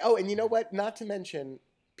 exactly. Oh, and you know what? Not to mention,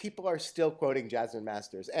 people are still quoting Jasmine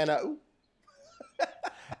Masters. Anna,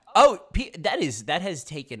 that has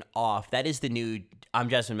taken off. That is the new I'm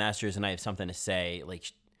Jasmine Masters and I have something to say. Like,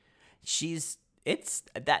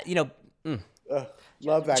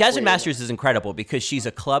 love that. Jasmine Masters is incredible because she's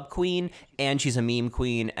a club queen and she's a meme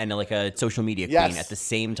queen and like a social media queen at the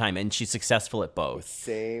same time, and she's successful at both.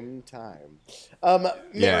 Same time.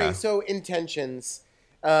 Mary, so intentions.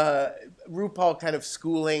 RuPaul kind of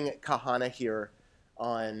schooling Kahana here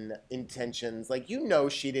on intentions. Like,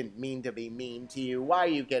 she didn't mean to be mean to you. Why are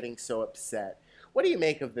you getting so upset? What do you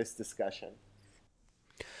make of this discussion?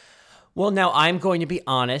 Well, now I'm going to be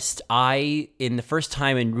honest. In the first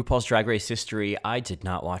time in RuPaul's Drag Race history, I did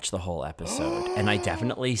not watch the whole episode. And I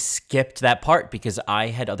definitely skipped that part because I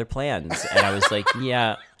had other plans. And I was like,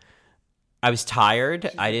 I was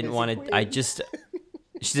tired. I didn't want to,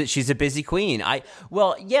 she's a busy queen.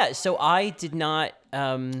 So I did not,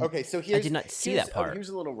 okay, so I did not see that part. Here's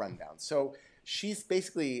a little rundown. So she's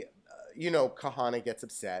basically, Kahana gets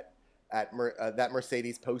upset at that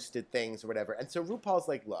Mercedes posted things or whatever. And so RuPaul's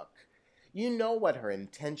like, look, you know what her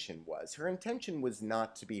intention was. Her intention was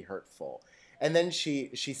not to be hurtful. And then she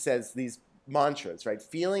says these mantras, right?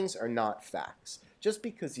 Feelings are not facts. Just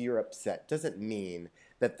because you're upset doesn't mean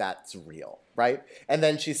that that's real, right? And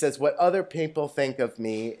then she says, what other people think of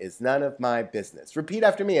me is none of my business. Repeat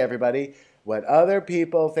after me, everybody. What other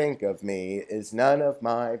people think of me is none of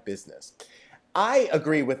my business. I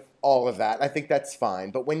agree with all of that. I think that's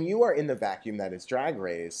fine. But when you are in the vacuum that is Drag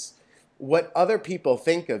Race, what other people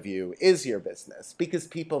think of you is your business because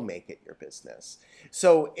people make it your business.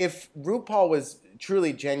 So if RuPaul was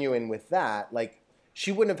truly genuine with that, like,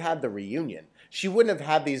 she wouldn't have had the reunion. She wouldn't have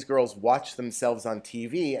had these girls watch themselves on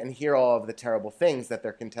TV and hear all of the terrible things that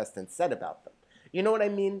their contestants said about them. You know what I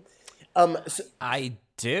mean? I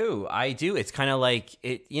do. It's kind of like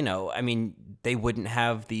it, they wouldn't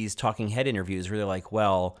have these talking head interviews where they're like,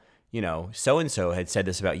 well, so-and-so had said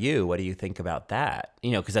this about you. What do you think about that?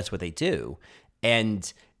 Because that's what they do.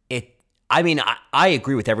 And I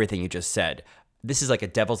agree with everything you just said. This is like a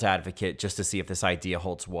devil's advocate just to see if this idea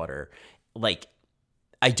holds water. Like,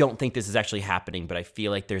 I don't think this is actually happening, but I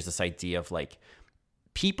feel like there's this idea of like,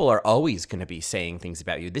 people are always going to be saying things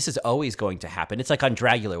about you. This is always going to happen. It's like on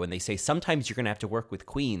Dragula when they say sometimes you're going to have to work with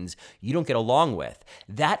queens you don't get along with.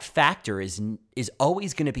 That factor is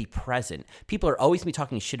always going to be present. People are always going to be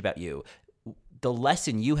talking shit about you. The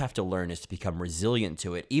lesson you have to learn is to become resilient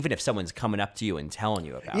to it, even if someone's coming up to you and telling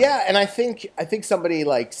you about it. Yeah, and I think somebody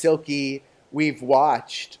like Silky we've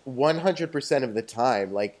watched 100% of the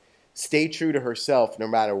time, like, stay true to herself no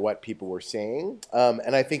matter what people were saying.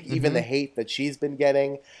 And I think even the hate that she's been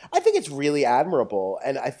getting, I think it's really admirable.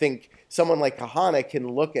 And I think someone like Kahana can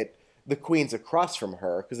look at the queens across from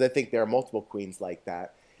her, because I think there are multiple queens like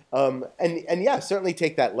that. And yeah, certainly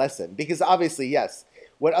take that lesson, because obviously, yes,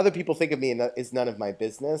 what other people think of me is none of my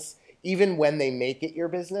business. Even when they make it your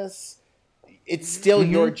business, it's still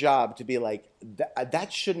your job to be like,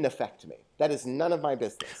 that shouldn't affect me. That is none of my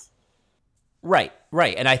business. Right,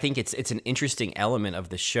 right. And I think it's an interesting element of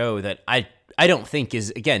the show that I don't think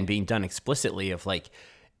is, again, being done explicitly, of like,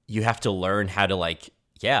 you have to learn how to, like,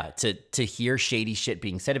 yeah, to hear shady shit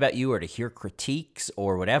being said about you, or to hear critiques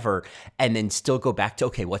or whatever, and then still go back to,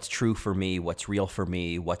 okay, what's true for me, what's real for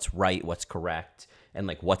me, what's right, what's correct, and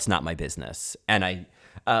like what's not my business. And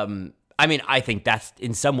I mean, I think that's,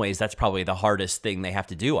 in some ways, that's probably the hardest thing they have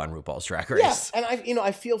to do on RuPaul's Drag Race. Yeah, and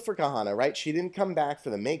I feel for Kahana, right? She didn't come back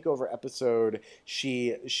for the makeover episode.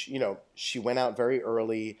 She went out very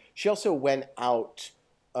early. She also went out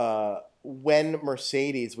when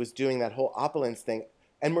Mercedes was doing that whole opulence thing,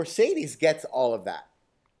 and Mercedes gets all of that,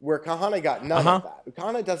 where Kahana got none of that.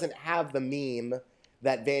 Kahana doesn't have the meme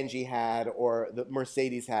that Vanjie had or the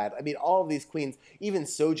Mercedes had. I mean, all of these queens, even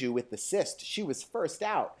Soju with the cyst, she was first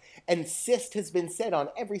out. And cyst has been said on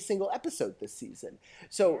every single episode this season.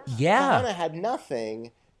 So Yeah. Kahana had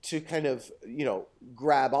nothing to kind of,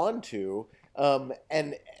 grab onto.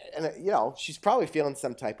 And she's probably feeling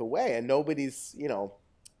some type of way, and nobody's,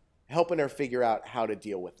 helping her figure out how to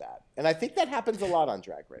deal with that. And I think that happens a lot on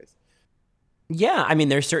Drag Race. Yeah, I mean,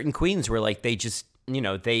 there's certain queens where, like, they just,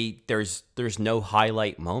 there's no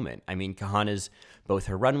highlight moment. I mean, Kahana's, both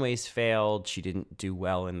her runways failed. She didn't do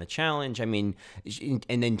well in the challenge. I mean,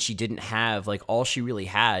 and then she didn't have, like, all she really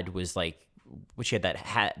had was, like, she had that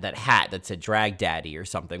hat that said "Drag Daddy" or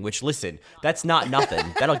something. Which, listen, that's not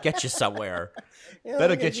nothing. That'll get you somewhere.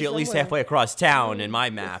 That'll get you at least halfway across town in my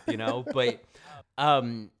map,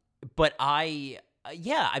 But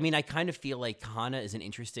I mean, I kind of feel like Kahana is an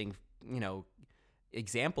interesting,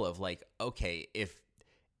 example of, like, okay,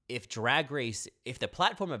 if Drag Race, if the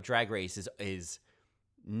platform of Drag Race is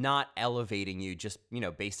not elevating you just,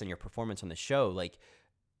 based on your performance on the show, like,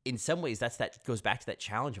 in some ways that goes back to that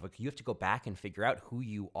challenge of, like, you have to go back and figure out who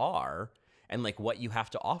you are and, like, what you have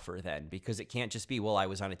to offer then, because it can't just be, well, I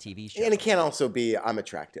was on a TV show. And it can't also be, I'm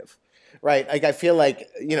attractive, right? Like, I feel like,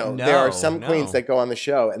 there are some queens that go on the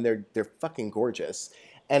show and they're fucking gorgeous.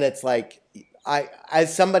 And it's like,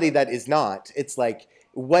 as somebody that is not, it's like,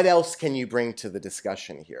 what else can you bring to the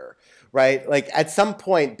discussion here, right? Like, at some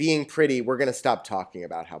point, being pretty, we're going to stop talking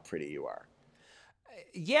about how pretty you are.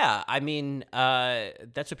 Yeah, I mean,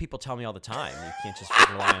 that's what people tell me all the time. You can't just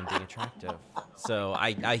rely on being attractive. So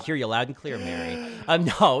I hear you loud and clear, Mary.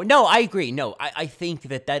 No, I agree. No, I think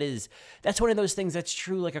that's one of those things that's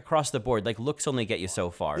true, like, across the board. Like, looks only get you so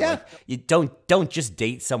far. Yeah. Like, you don't just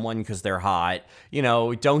date someone because they're hot.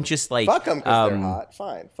 Don't just, like, fuck them because they're hot.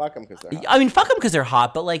 Fine, fuck them because they're hot. I mean, fuck them because they're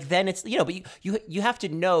hot, but, like, then it's, but you have to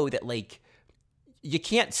know that, like, you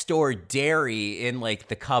can't store dairy in, like,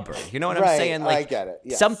 the cupboard. You know what I'm saying? Like, I get it.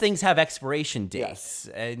 Yes. Some things have expiration dates,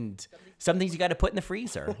 and some things you got to put in the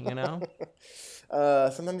freezer.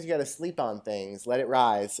 Sometimes you got to sleep on things, let it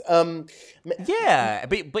rise. Yeah,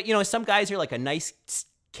 but some guys are like a nice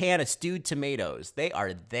can of stewed tomatoes. They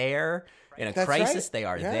are there in a crisis. Right. They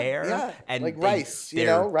are there, yeah. And like rice,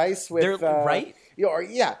 rice with right.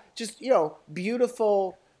 Just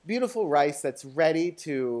beautiful rice that's ready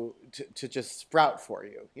to just sprout for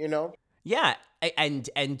you, Yeah,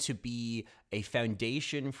 and to be a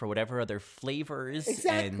foundation for whatever other flavors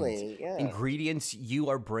and ingredients you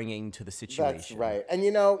are bringing to the situation. That's right. And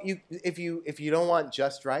if you don't want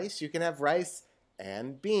just rice, you can have rice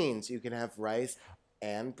and beans. You can have rice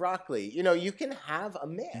and broccoli. You can have a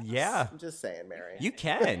mix. Yeah. I'm just saying, Mary. You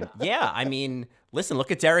can. Yeah. I mean, listen,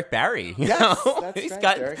 look at Derek Barry. Yes, that's right.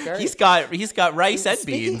 Derek Barry. He's got rice and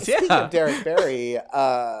beans. Speaking of Derek Barry,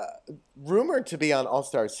 rumored to be on All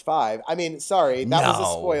Stars 5. I mean, sorry, that was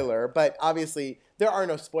a spoiler, but obviously there are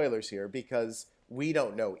no spoilers here because we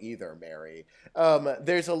don't know either, Mary.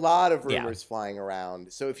 There's a lot of rumors flying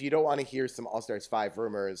around. So if you don't want to hear some All Stars 5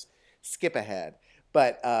 rumors, skip ahead.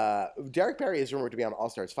 But Derek Barry is rumored to be on All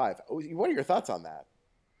Stars 5. What are your thoughts on that?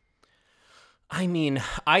 I mean,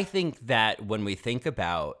 I think that when we think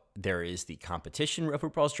about, there is the competition of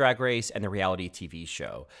RuPaul's Drag Race and the reality TV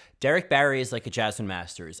show. Derek Barry is like a Jasmine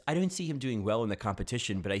Masters. I don't see him doing well in the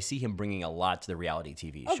competition, but I see him bringing a lot to the reality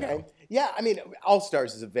TV show. Okay. Yeah, I mean, All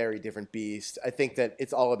Stars is a very different beast. I think that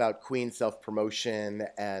it's all about queen self-promotion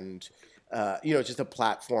and, just a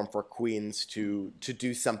platform for queens to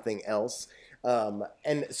do something else.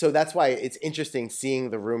 And so that's why it's interesting seeing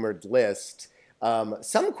the rumored list.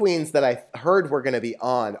 Some queens that I heard were going to be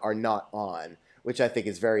on are not on, which I think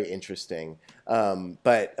is very interesting.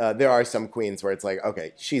 But there are some queens where it's like,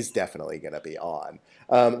 okay, she's definitely going to be on.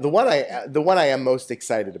 The one I am most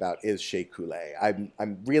excited about is Shea Coulee.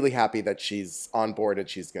 I'm really happy that she's on board and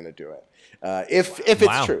she's going to do it. If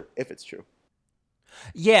it's true.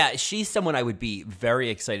 Yeah, she's someone I would be very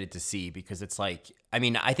excited to see because it's like, I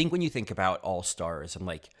mean, I think when you think about All Stars and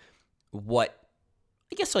like what,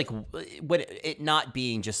 I guess like what it not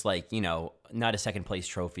being just like, you know, not a second place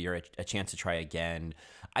trophy or a chance to try again,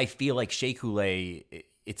 I feel like Shea Coulee,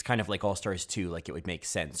 it's kind of like All Stars 2, like it would make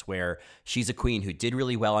sense where she's a queen who did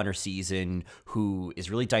really well on her season, who is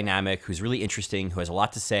really dynamic, who's really interesting, who has a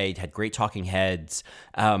lot to say, had great talking heads,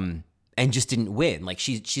 and just didn't win. Like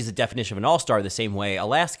she's a definition of an all-star the same way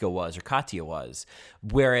Alaska was or Katya was.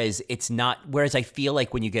 Whereas I feel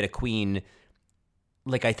like when you get a queen,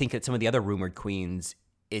 like I think that some of the other rumored queens,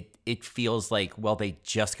 it feels like, well, they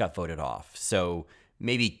just got voted off. So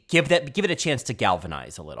maybe give it a chance to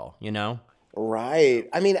galvanize a little, you know? Right.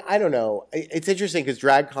 I mean, I don't know. It's interesting because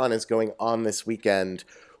DragCon is going on this weekend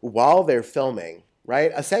while they're filming,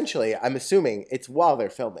 right? Essentially, I'm assuming it's while they're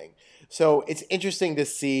filming. So it's interesting to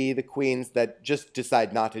see the queens that just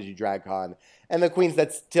decide not to do DragCon and the queens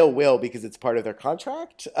that still will because it's part of their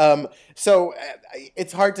contract. So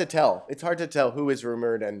it's hard to tell. It's hard to tell who is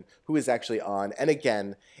rumored and who is actually on. And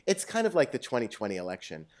again, it's kind of like the 2020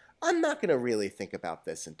 election. I'm not going to really think about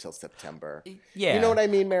this until September. Yeah. You know what I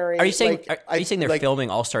mean, Mary? Are you saying are you saying they're filming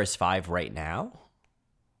All Stars 5 right now?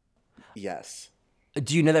 Yes.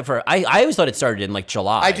 Do you know that for I always thought it started in like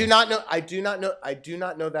July. I do not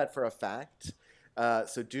know that for a fact.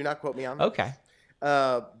 So do not quote me on that. Okay.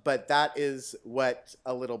 But that is what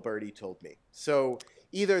a little birdie told me. So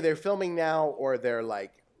either they're filming now or they're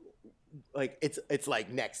like it's like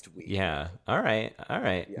next week. Yeah. All right.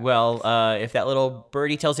 Yeah. Well, if that little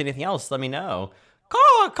birdie tells you anything else, let me know.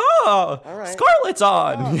 Caw. All right. Scarlett's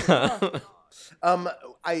on.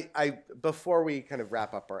 I before we kind of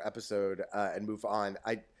wrap up our episode and move on,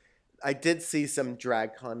 I did see some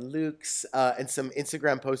DragCon looks and some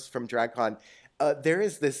Instagram posts from DragCon. There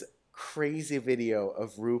is this crazy video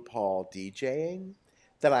of RuPaul DJing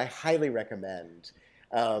that I highly recommend.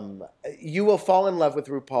 You will fall in love with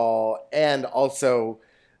RuPaul and also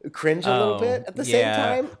cringe a little bit at the same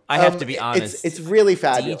time. I have to be honest. It's really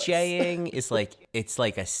fabulous. DJing is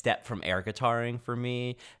like a step from air guitaring for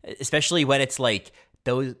me, especially when it's like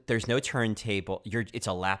there's no turntable. It's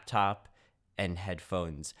a laptop and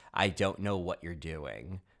headphones. I don't know what you're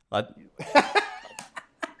doing.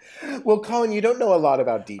 Well, Colin, you don't know a lot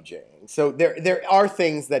about DJing. So there are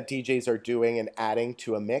things that DJs are doing and adding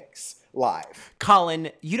to a mix live.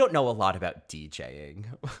 Colin, you don't know a lot about DJing.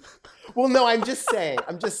 Well, no, I'm just saying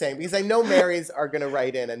because I know Marys are going to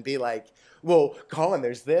write in and be like, well, Colin,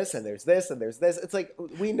 there's this and there's this and there's this. It's like,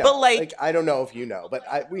 we know. But like I don't know if you know, but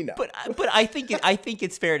we know. But I think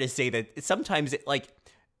it's fair to say that sometimes it like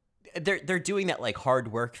they're doing that like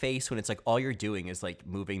hard work face when it's like all you're doing is like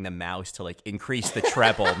moving the mouse to like increase the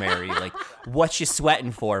treble, Mary. Like, what you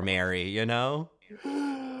sweating for, Mary? You know?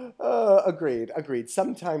 Agreed.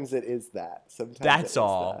 Sometimes it is that. That's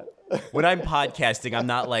all. When I'm podcasting, I'm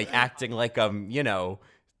not like acting like I'm,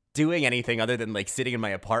 doing anything other than like sitting in my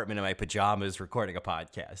apartment in my pajamas recording a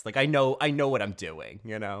podcast. Like I know what I'm doing,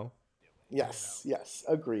 Yes.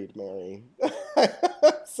 Agreed, Mary.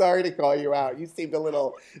 Sorry to call you out. You seemed a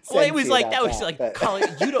little Well, it was like Colin,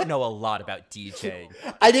 you don't know a lot about DJing.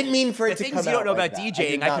 I didn't mean for it to come out. The things you don't know like about that.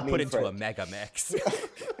 DJing, I could put into a mega mix.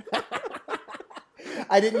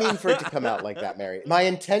 I didn't mean for it to come out like that, Mary. My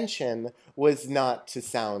intention was not to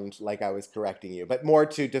sound like I was correcting you, but more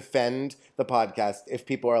to defend the podcast if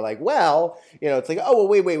people are like, well, it's like, oh,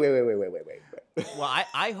 well, wait. Well,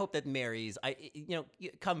 I hope that Mary's,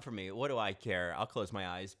 come for me. What do I care? I'll close my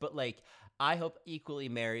eyes. But like, I hope equally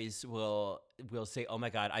Mary's will say, oh my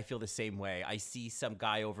God, I feel the same way. I see some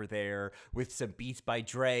guy over there with some Beats by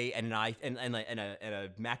Dre and a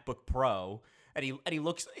MacBook Pro. And he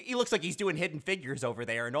looks like he's doing Hidden Figures over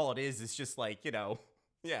there, and all it is just like,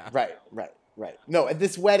 yeah. Right. No, at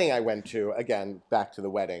this wedding I went to, again, back to the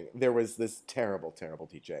wedding, there was this terrible, terrible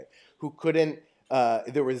DJ who couldn't,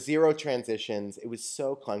 there were zero transitions. It was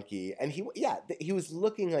so clunky. And he was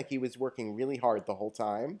looking like he was working really hard the whole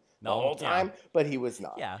time, but he was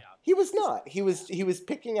not. Yeah. He was not. He was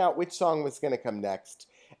picking out which song was going to come next,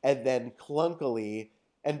 and then clunkily.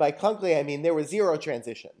 And by clunkily, I mean there were zero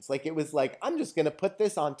transitions. Like, it was like, I'm just going to put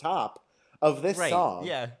this on top of this song.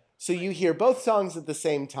 Yeah. So you hear both songs at the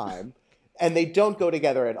same time, and they don't go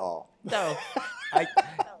together at all. No.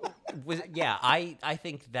 Yeah, I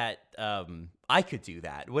think that I could do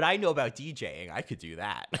that. What I know about DJing, I could do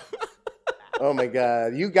that. Oh my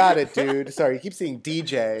God, you got it, dude. Sorry, you keep saying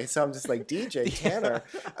DJ, so I'm just like DJ Tanner.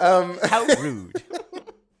 How rude.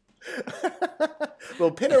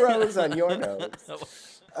 Little pin a rose on your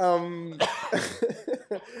nose.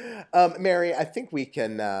 Mary, I think we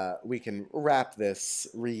can wrap this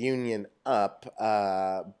reunion up.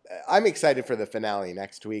 I'm excited for the finale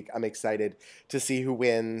next week. I'm excited to see who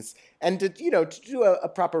wins and to do a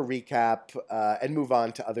proper recap and move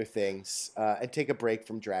on to other things and take a break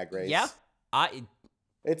from Drag Race. Yeah,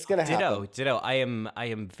 it's gonna happen. Ditto. I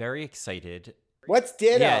am very excited. What's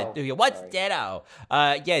ditto? Yeah, what's Sorry. ditto?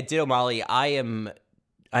 Yeah, ditto, Molly. I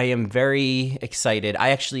am very excited.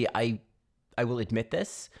 I will admit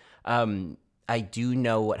this. I do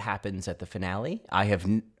know what happens at the finale. I have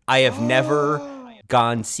never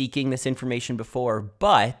gone seeking this information before,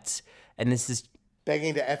 but and this is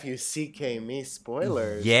begging to FUCK me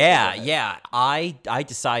spoilers. Yeah. I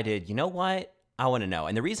decided, you know what? I want to know.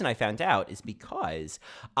 And the reason I found out is because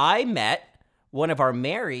I met one of our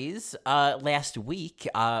Marys last week,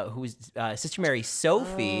 who's Sister Mary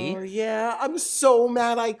Sophie. Oh, yeah. I'm so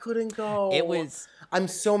mad I couldn't go. I'm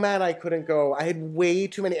so mad I couldn't go. I had way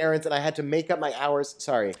too many errands and I had to make up my hours.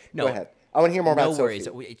 Sorry. Go ahead. I want to hear more about Sophie.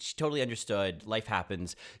 No worries. It's totally understood. Life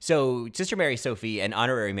happens. So Sister Mary Sophie and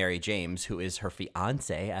Honorary Mary James, who is her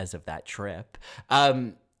fiance as of that trip,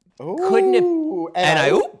 couldn't have,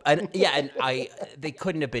 they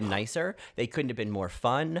couldn't have been nicer. They couldn't have been more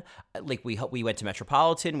fun. Like we went to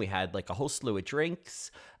Metropolitan. We had like a whole slew of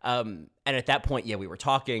drinks. And at that point, we were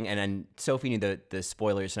talking, and then Sophie knew the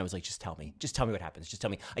spoilers, and I was like, just tell me what happens. Just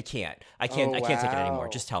tell me. I can't take it anymore.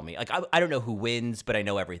 Just tell me. Like I don't know who wins, but I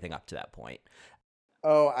know everything up to that point.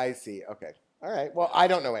 Oh, I see. Okay. All right. Well, I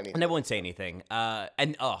don't know anything. And I won't say anything.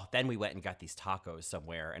 Then we went and got these tacos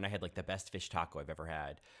somewhere, and I had like the best fish taco I've ever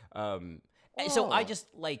had. So I just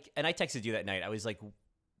and I texted you that night. I was like,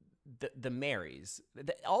 the Marys,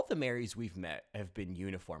 all the Marys we've met have been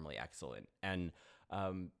uniformly excellent, and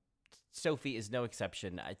Sophie is no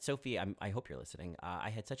exception. Sophie, I hope you're listening.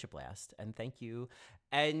 I had such a blast, and thank you.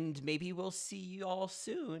 And maybe we'll see you all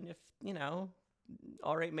soon if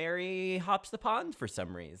All Right Mary hops the pond for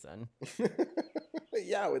some reason.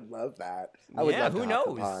 Yeah, I would love that. I would love to hop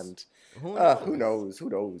the pond. Who knows?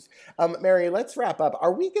 Mary, let's wrap up.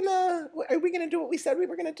 Are we gonna do what we said we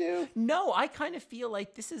were gonna do? No, I kind of feel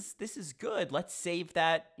like this is good. Let's save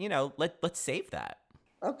that. Let's save that.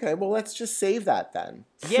 Okay, well, let's just save that then.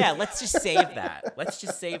 Yeah, let's just save that.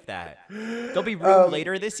 There'll be room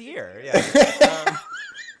later this year. Yeah.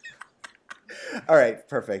 All right,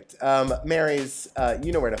 perfect. Mary's,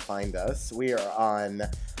 you know where to find us. We are on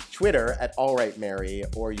Twitter at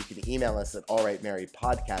AllRightMary, or you can email us at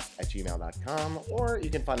allrightmarypodcast@gmail.com, or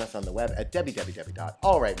you can find us on the web at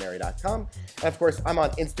www.allrightmary.com. And of course, I'm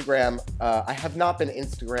on Instagram. I have not been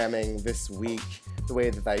Instagramming this week the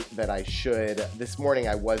way that I should. This morning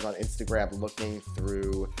I was on Instagram looking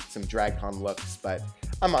through some DragCon looks, but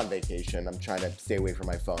I'm on vacation. I'm trying to stay away from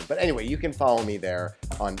my phone. But anyway, you can follow me there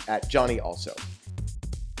at Johnny Also.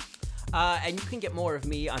 And you can get more of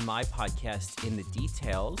me on my podcast, In the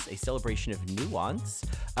Details, a celebration of nuance.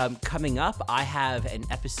 Coming up, I have an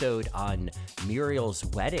episode on Muriel's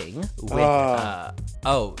wedding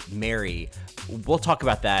with, Mary. We'll talk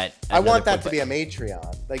about that. I want that to be a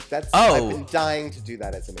Matreon. I've been dying to do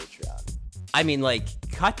that as a Matreon. I mean,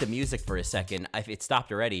 cut the music for a second. It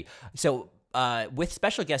stopped already. So, with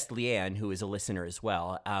special guest Leanne, who is a listener as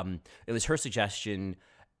well, it was her suggestion.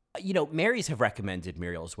 Marys have recommended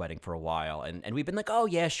Muriel's Wedding for a while, and we've been like, oh,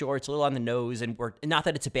 yeah, sure, it's a little on the nose, and we're not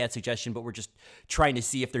that it's a bad suggestion, but we're just trying to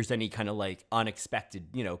see if there's any kind of unexpected,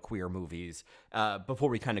 queer movies before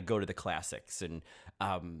we kind of go to the classics. And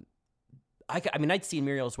I'd seen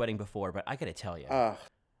Muriel's Wedding before, but I gotta tell you,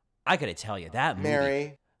 that movie.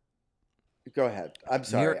 Mary, go ahead. I'm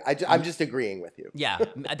sorry. I'm just agreeing with you. Yeah,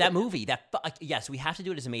 that movie. Yes, we have to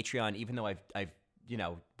do it as a Matreon, even though I've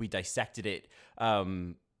we dissected it.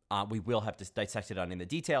 We will have to dissect it on In the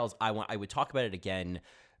Details. I would talk about it again.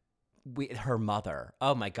 Her mother.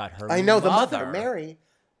 Oh my God, I know the mother, Mary.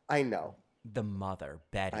 I know the mother,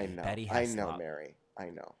 Betty. I know. Betty I know, Mary. I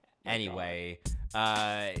know. Anyway,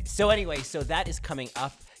 so that is coming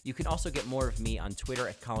up. You can also get more of me on Twitter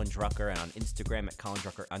at Colin Drucker and on Instagram at Colin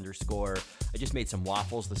Drucker _. I just made some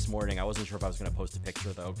waffles this morning. I wasn't sure if I was going to post a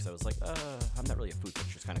picture, though, because I was like, I'm not really a food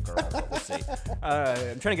pictures kind of girl, but we'll see.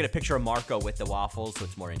 I'm trying to get a picture of Marco with the waffles, so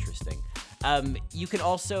it's more interesting. You can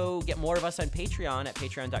also get more of us on Patreon at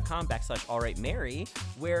patreon.com/allrightmary,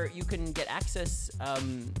 where you can get access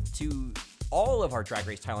to all of our Drag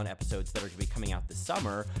Race Thailand episodes that are going to be coming out this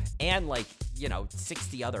summer, and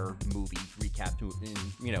 60 other movie recap,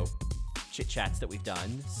 chit chats that we've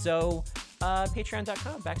done. So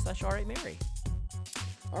patreon.com/AllRightMary.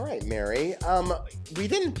 All right, Mary. We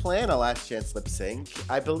didn't plan a Last Chance lip sync.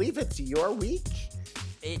 I believe it's your week.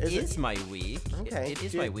 It is my week. Okay. It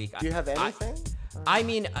is my week. Do you have anything?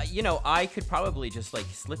 I could probably just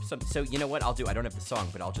slip some. So you know what I'll do? I don't have the song,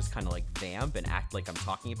 but I'll just kind of vamp and act like I'm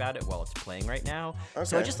talking about it while it's playing right now. Okay.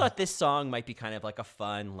 So I just thought this song might be kind of a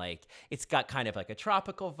fun, it's got kind of a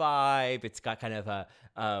tropical vibe. It's got kind of a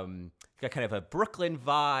Brooklyn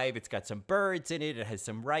vibe. It's got some birds in it. It has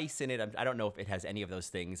some rice in it. I don't know if it has any of those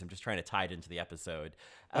things. I'm just trying to tie it into the episode.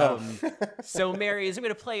 So Mary, I'm going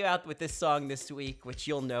to play you out with this song this week, which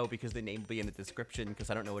you'll know because the name will be in the description because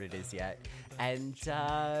I don't know what it is yet. And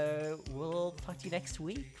we'll talk to you next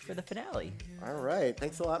week for the finale. All right.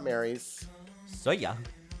 Thanks a lot, Marys. So yeah.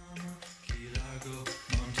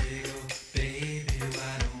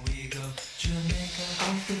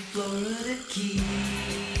 Off the Florida Keys,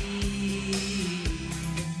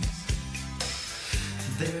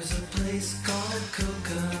 there's a place called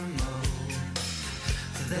Kokomo.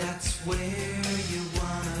 That's where